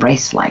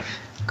embrace life.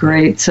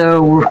 Great.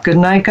 So good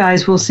night,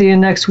 guys. We'll see you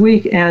next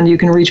week. And you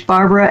can reach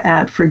Barbara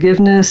at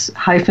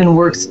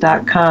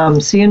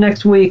forgiveness-works.com. See you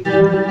next week.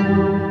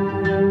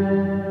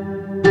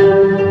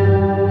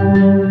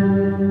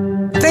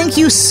 Thank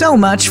you so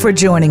much for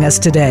joining us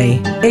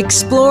today.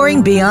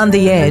 Exploring Beyond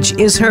the Edge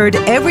is heard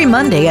every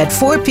Monday at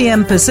 4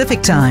 p.m.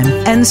 Pacific Time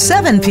and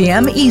 7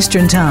 p.m.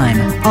 Eastern Time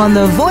on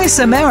the Voice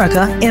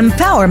America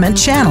Empowerment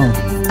Channel.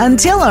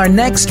 Until our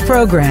next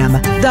program,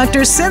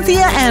 Dr.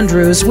 Cynthia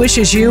Andrews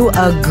wishes you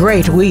a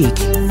great week.